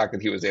 like the fact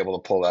that he was able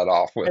to pull that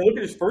off. And look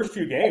at his first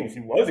 2 games, he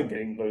wasn't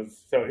getting those.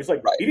 So it's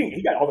like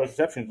he got all those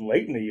receptions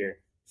late in the year.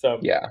 So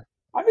yeah,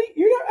 I mean,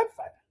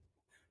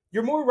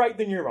 you're more right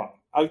than you're wrong.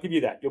 I'll give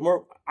you that. You're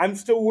more. I'm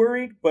still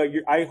worried, but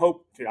I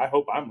hope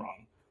I'm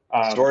wrong.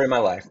 Story of my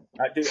life.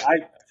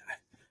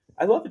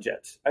 I love the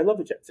Jets.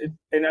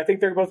 And I think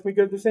they're both going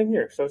to be good the same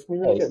year. So it's going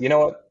to be really good. You know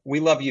what? We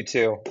love you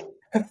too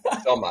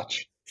so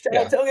much. Shout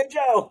out Tailgate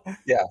Joe.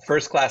 Yeah,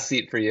 first class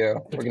seat for you.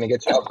 We're going to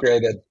get you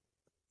upgraded.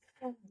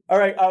 All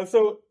right.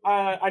 So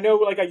I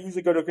know I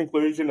usually go to a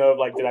conclusion of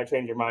did I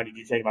change your mind? Did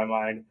you change my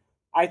mind?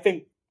 I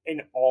think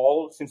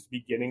since the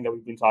beginning that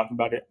we've been talking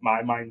about it,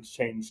 my mind's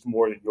changed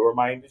more than your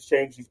mind has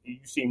changed. You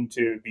seem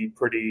to be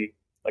pretty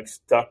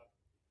stuck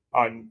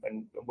on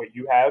what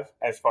you have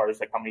as far as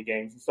how many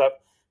games and stuff.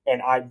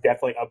 And I've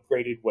definitely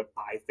upgraded what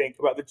I think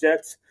about the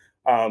Jets,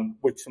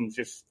 with some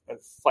just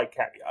slight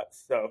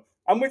caveats. So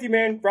I'm with you,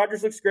 man.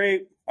 Rodgers looks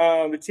great.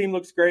 The team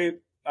looks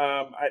great.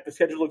 The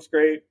schedule looks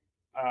great.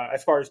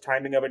 as far as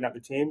timing of it, not the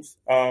teams.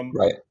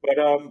 Right. But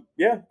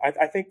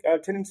I think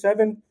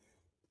 10-7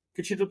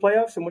 gets you to the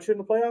playoffs, and once you're in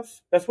the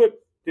playoffs, that's what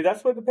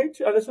the Patriots.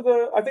 That's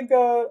what I think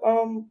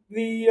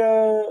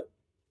the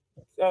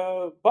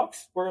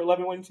Bucks were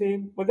 11-win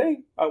team when they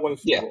won the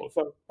Super Bowl.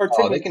 So or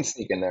 10 they can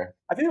sneak in there.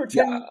 I think they were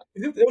 10.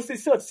 They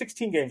still had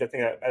 16 games. I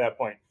think at that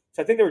point.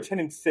 So I think they were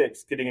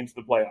 10-6 getting into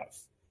the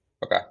playoffs.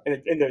 Okay.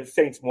 And the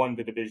Saints won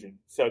the division,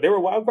 so they were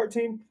a wild card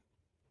team.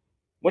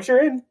 Once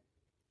you're in,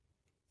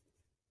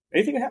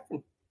 anything can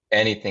happen.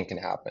 Anything can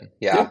happen.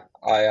 Yeah.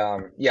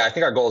 I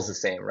think our goal is the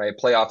same, right?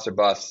 Playoffs or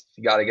bust.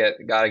 You gotta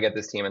get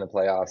this team in the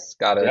playoffs.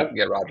 Gotta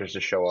get Rodgers to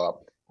show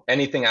up.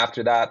 Anything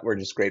after that, we're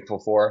just grateful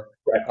for.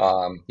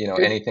 Right.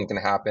 Anything can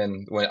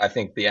happen. I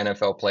think the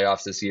NFL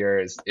playoffs this year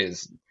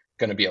is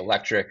going to be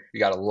electric. You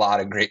got a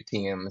lot of great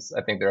teams.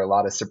 I think there are a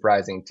lot of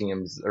surprising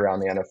teams around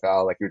the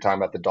NFL. Like you were talking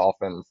about the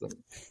Dolphins, and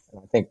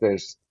I think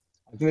there's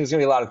going to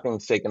be a lot of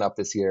things shaken up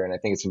this year, and I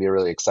think it's going to be a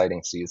really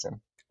exciting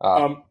season.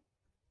 The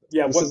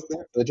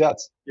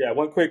Jets. Yeah,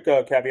 one quick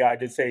caveat. I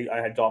did say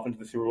I had Dolphins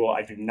in the Super Bowl.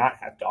 I did not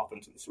have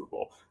Dolphins in the Super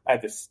Bowl. I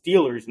had the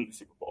Steelers in the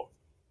Super Bowl.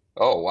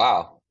 Oh,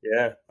 wow.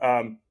 Yeah,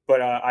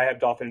 but I have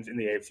Dolphins in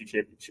the AFC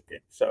Championship game.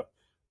 So,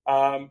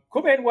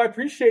 cool, man. Well, I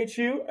appreciate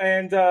you,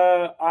 and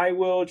I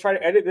will try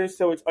to edit this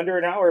so it's under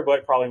an hour, but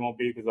it probably won't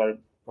be because I'm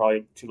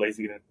probably too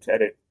lazy to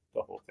edit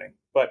the whole thing.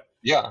 But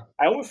yeah,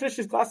 I almost finished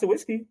this glass of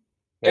whiskey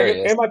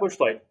and my Busch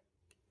Light.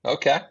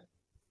 Okay.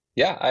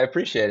 Yeah, I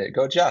appreciate it.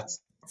 Go Jets.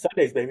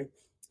 Sundays, baby.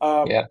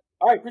 Yeah.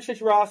 All right, appreciate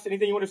you, Ross.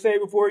 Anything you want to say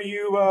before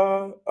you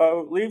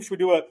leave? Should we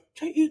do a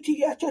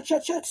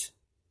Jets?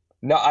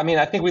 No, I mean,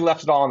 I think we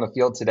left it all on the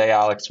field today,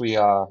 Alex. We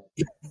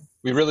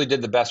really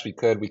did the best we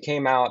could. We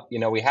came out,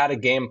 we had a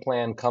game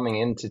plan coming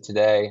into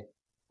today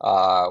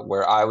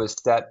where I was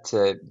set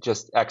to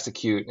just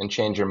execute and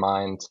change your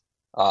mind.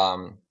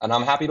 And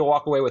I'm happy to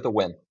walk away with a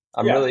win.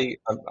 I'm really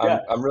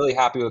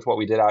happy with what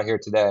we did out here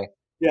today.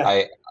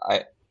 Yeah.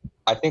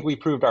 I think we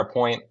proved our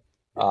point.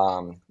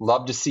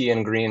 Love to see you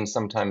in green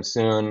sometime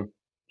soon,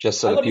 just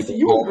so that people see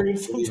you in green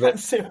sometime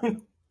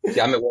soon.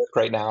 Yeah, I'm at work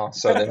right now,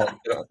 so they don't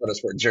let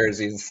us wear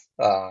jerseys.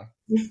 But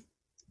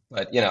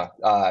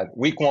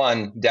week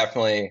one,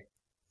 definitely,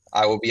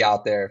 I will be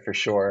out there for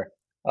sure.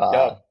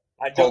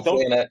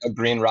 Hopefully in a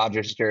green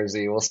Rodgers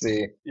jersey. We'll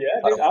see. Yeah,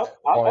 dude,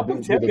 I'll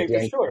come tailgate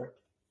for sure.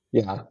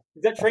 Yeah.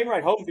 That train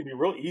ride home is going to be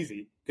real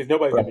easy because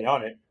nobody's going to be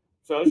on it.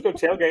 So let's go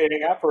tailgate and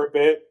hang out for a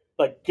bit,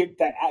 like get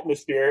that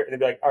atmosphere, and then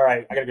be like, all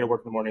right, I got to go to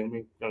work in the morning. Let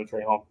me go on the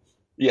train home.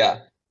 Yeah.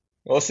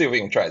 We'll see if we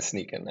can try to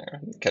sneak in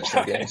there and catch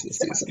some games this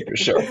season for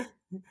sure.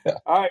 Yeah.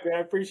 All right, man. I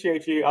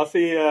appreciate you. I'll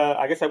see you.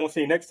 I guess I won't see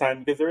you next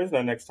time because there is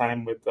no next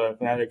time with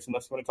FanAddict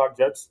unless you want to talk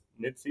Jets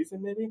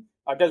mid-season, maybe.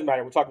 It doesn't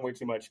matter. We're talking way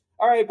too much.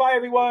 All right. Bye,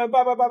 everyone.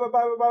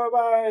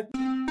 Bye.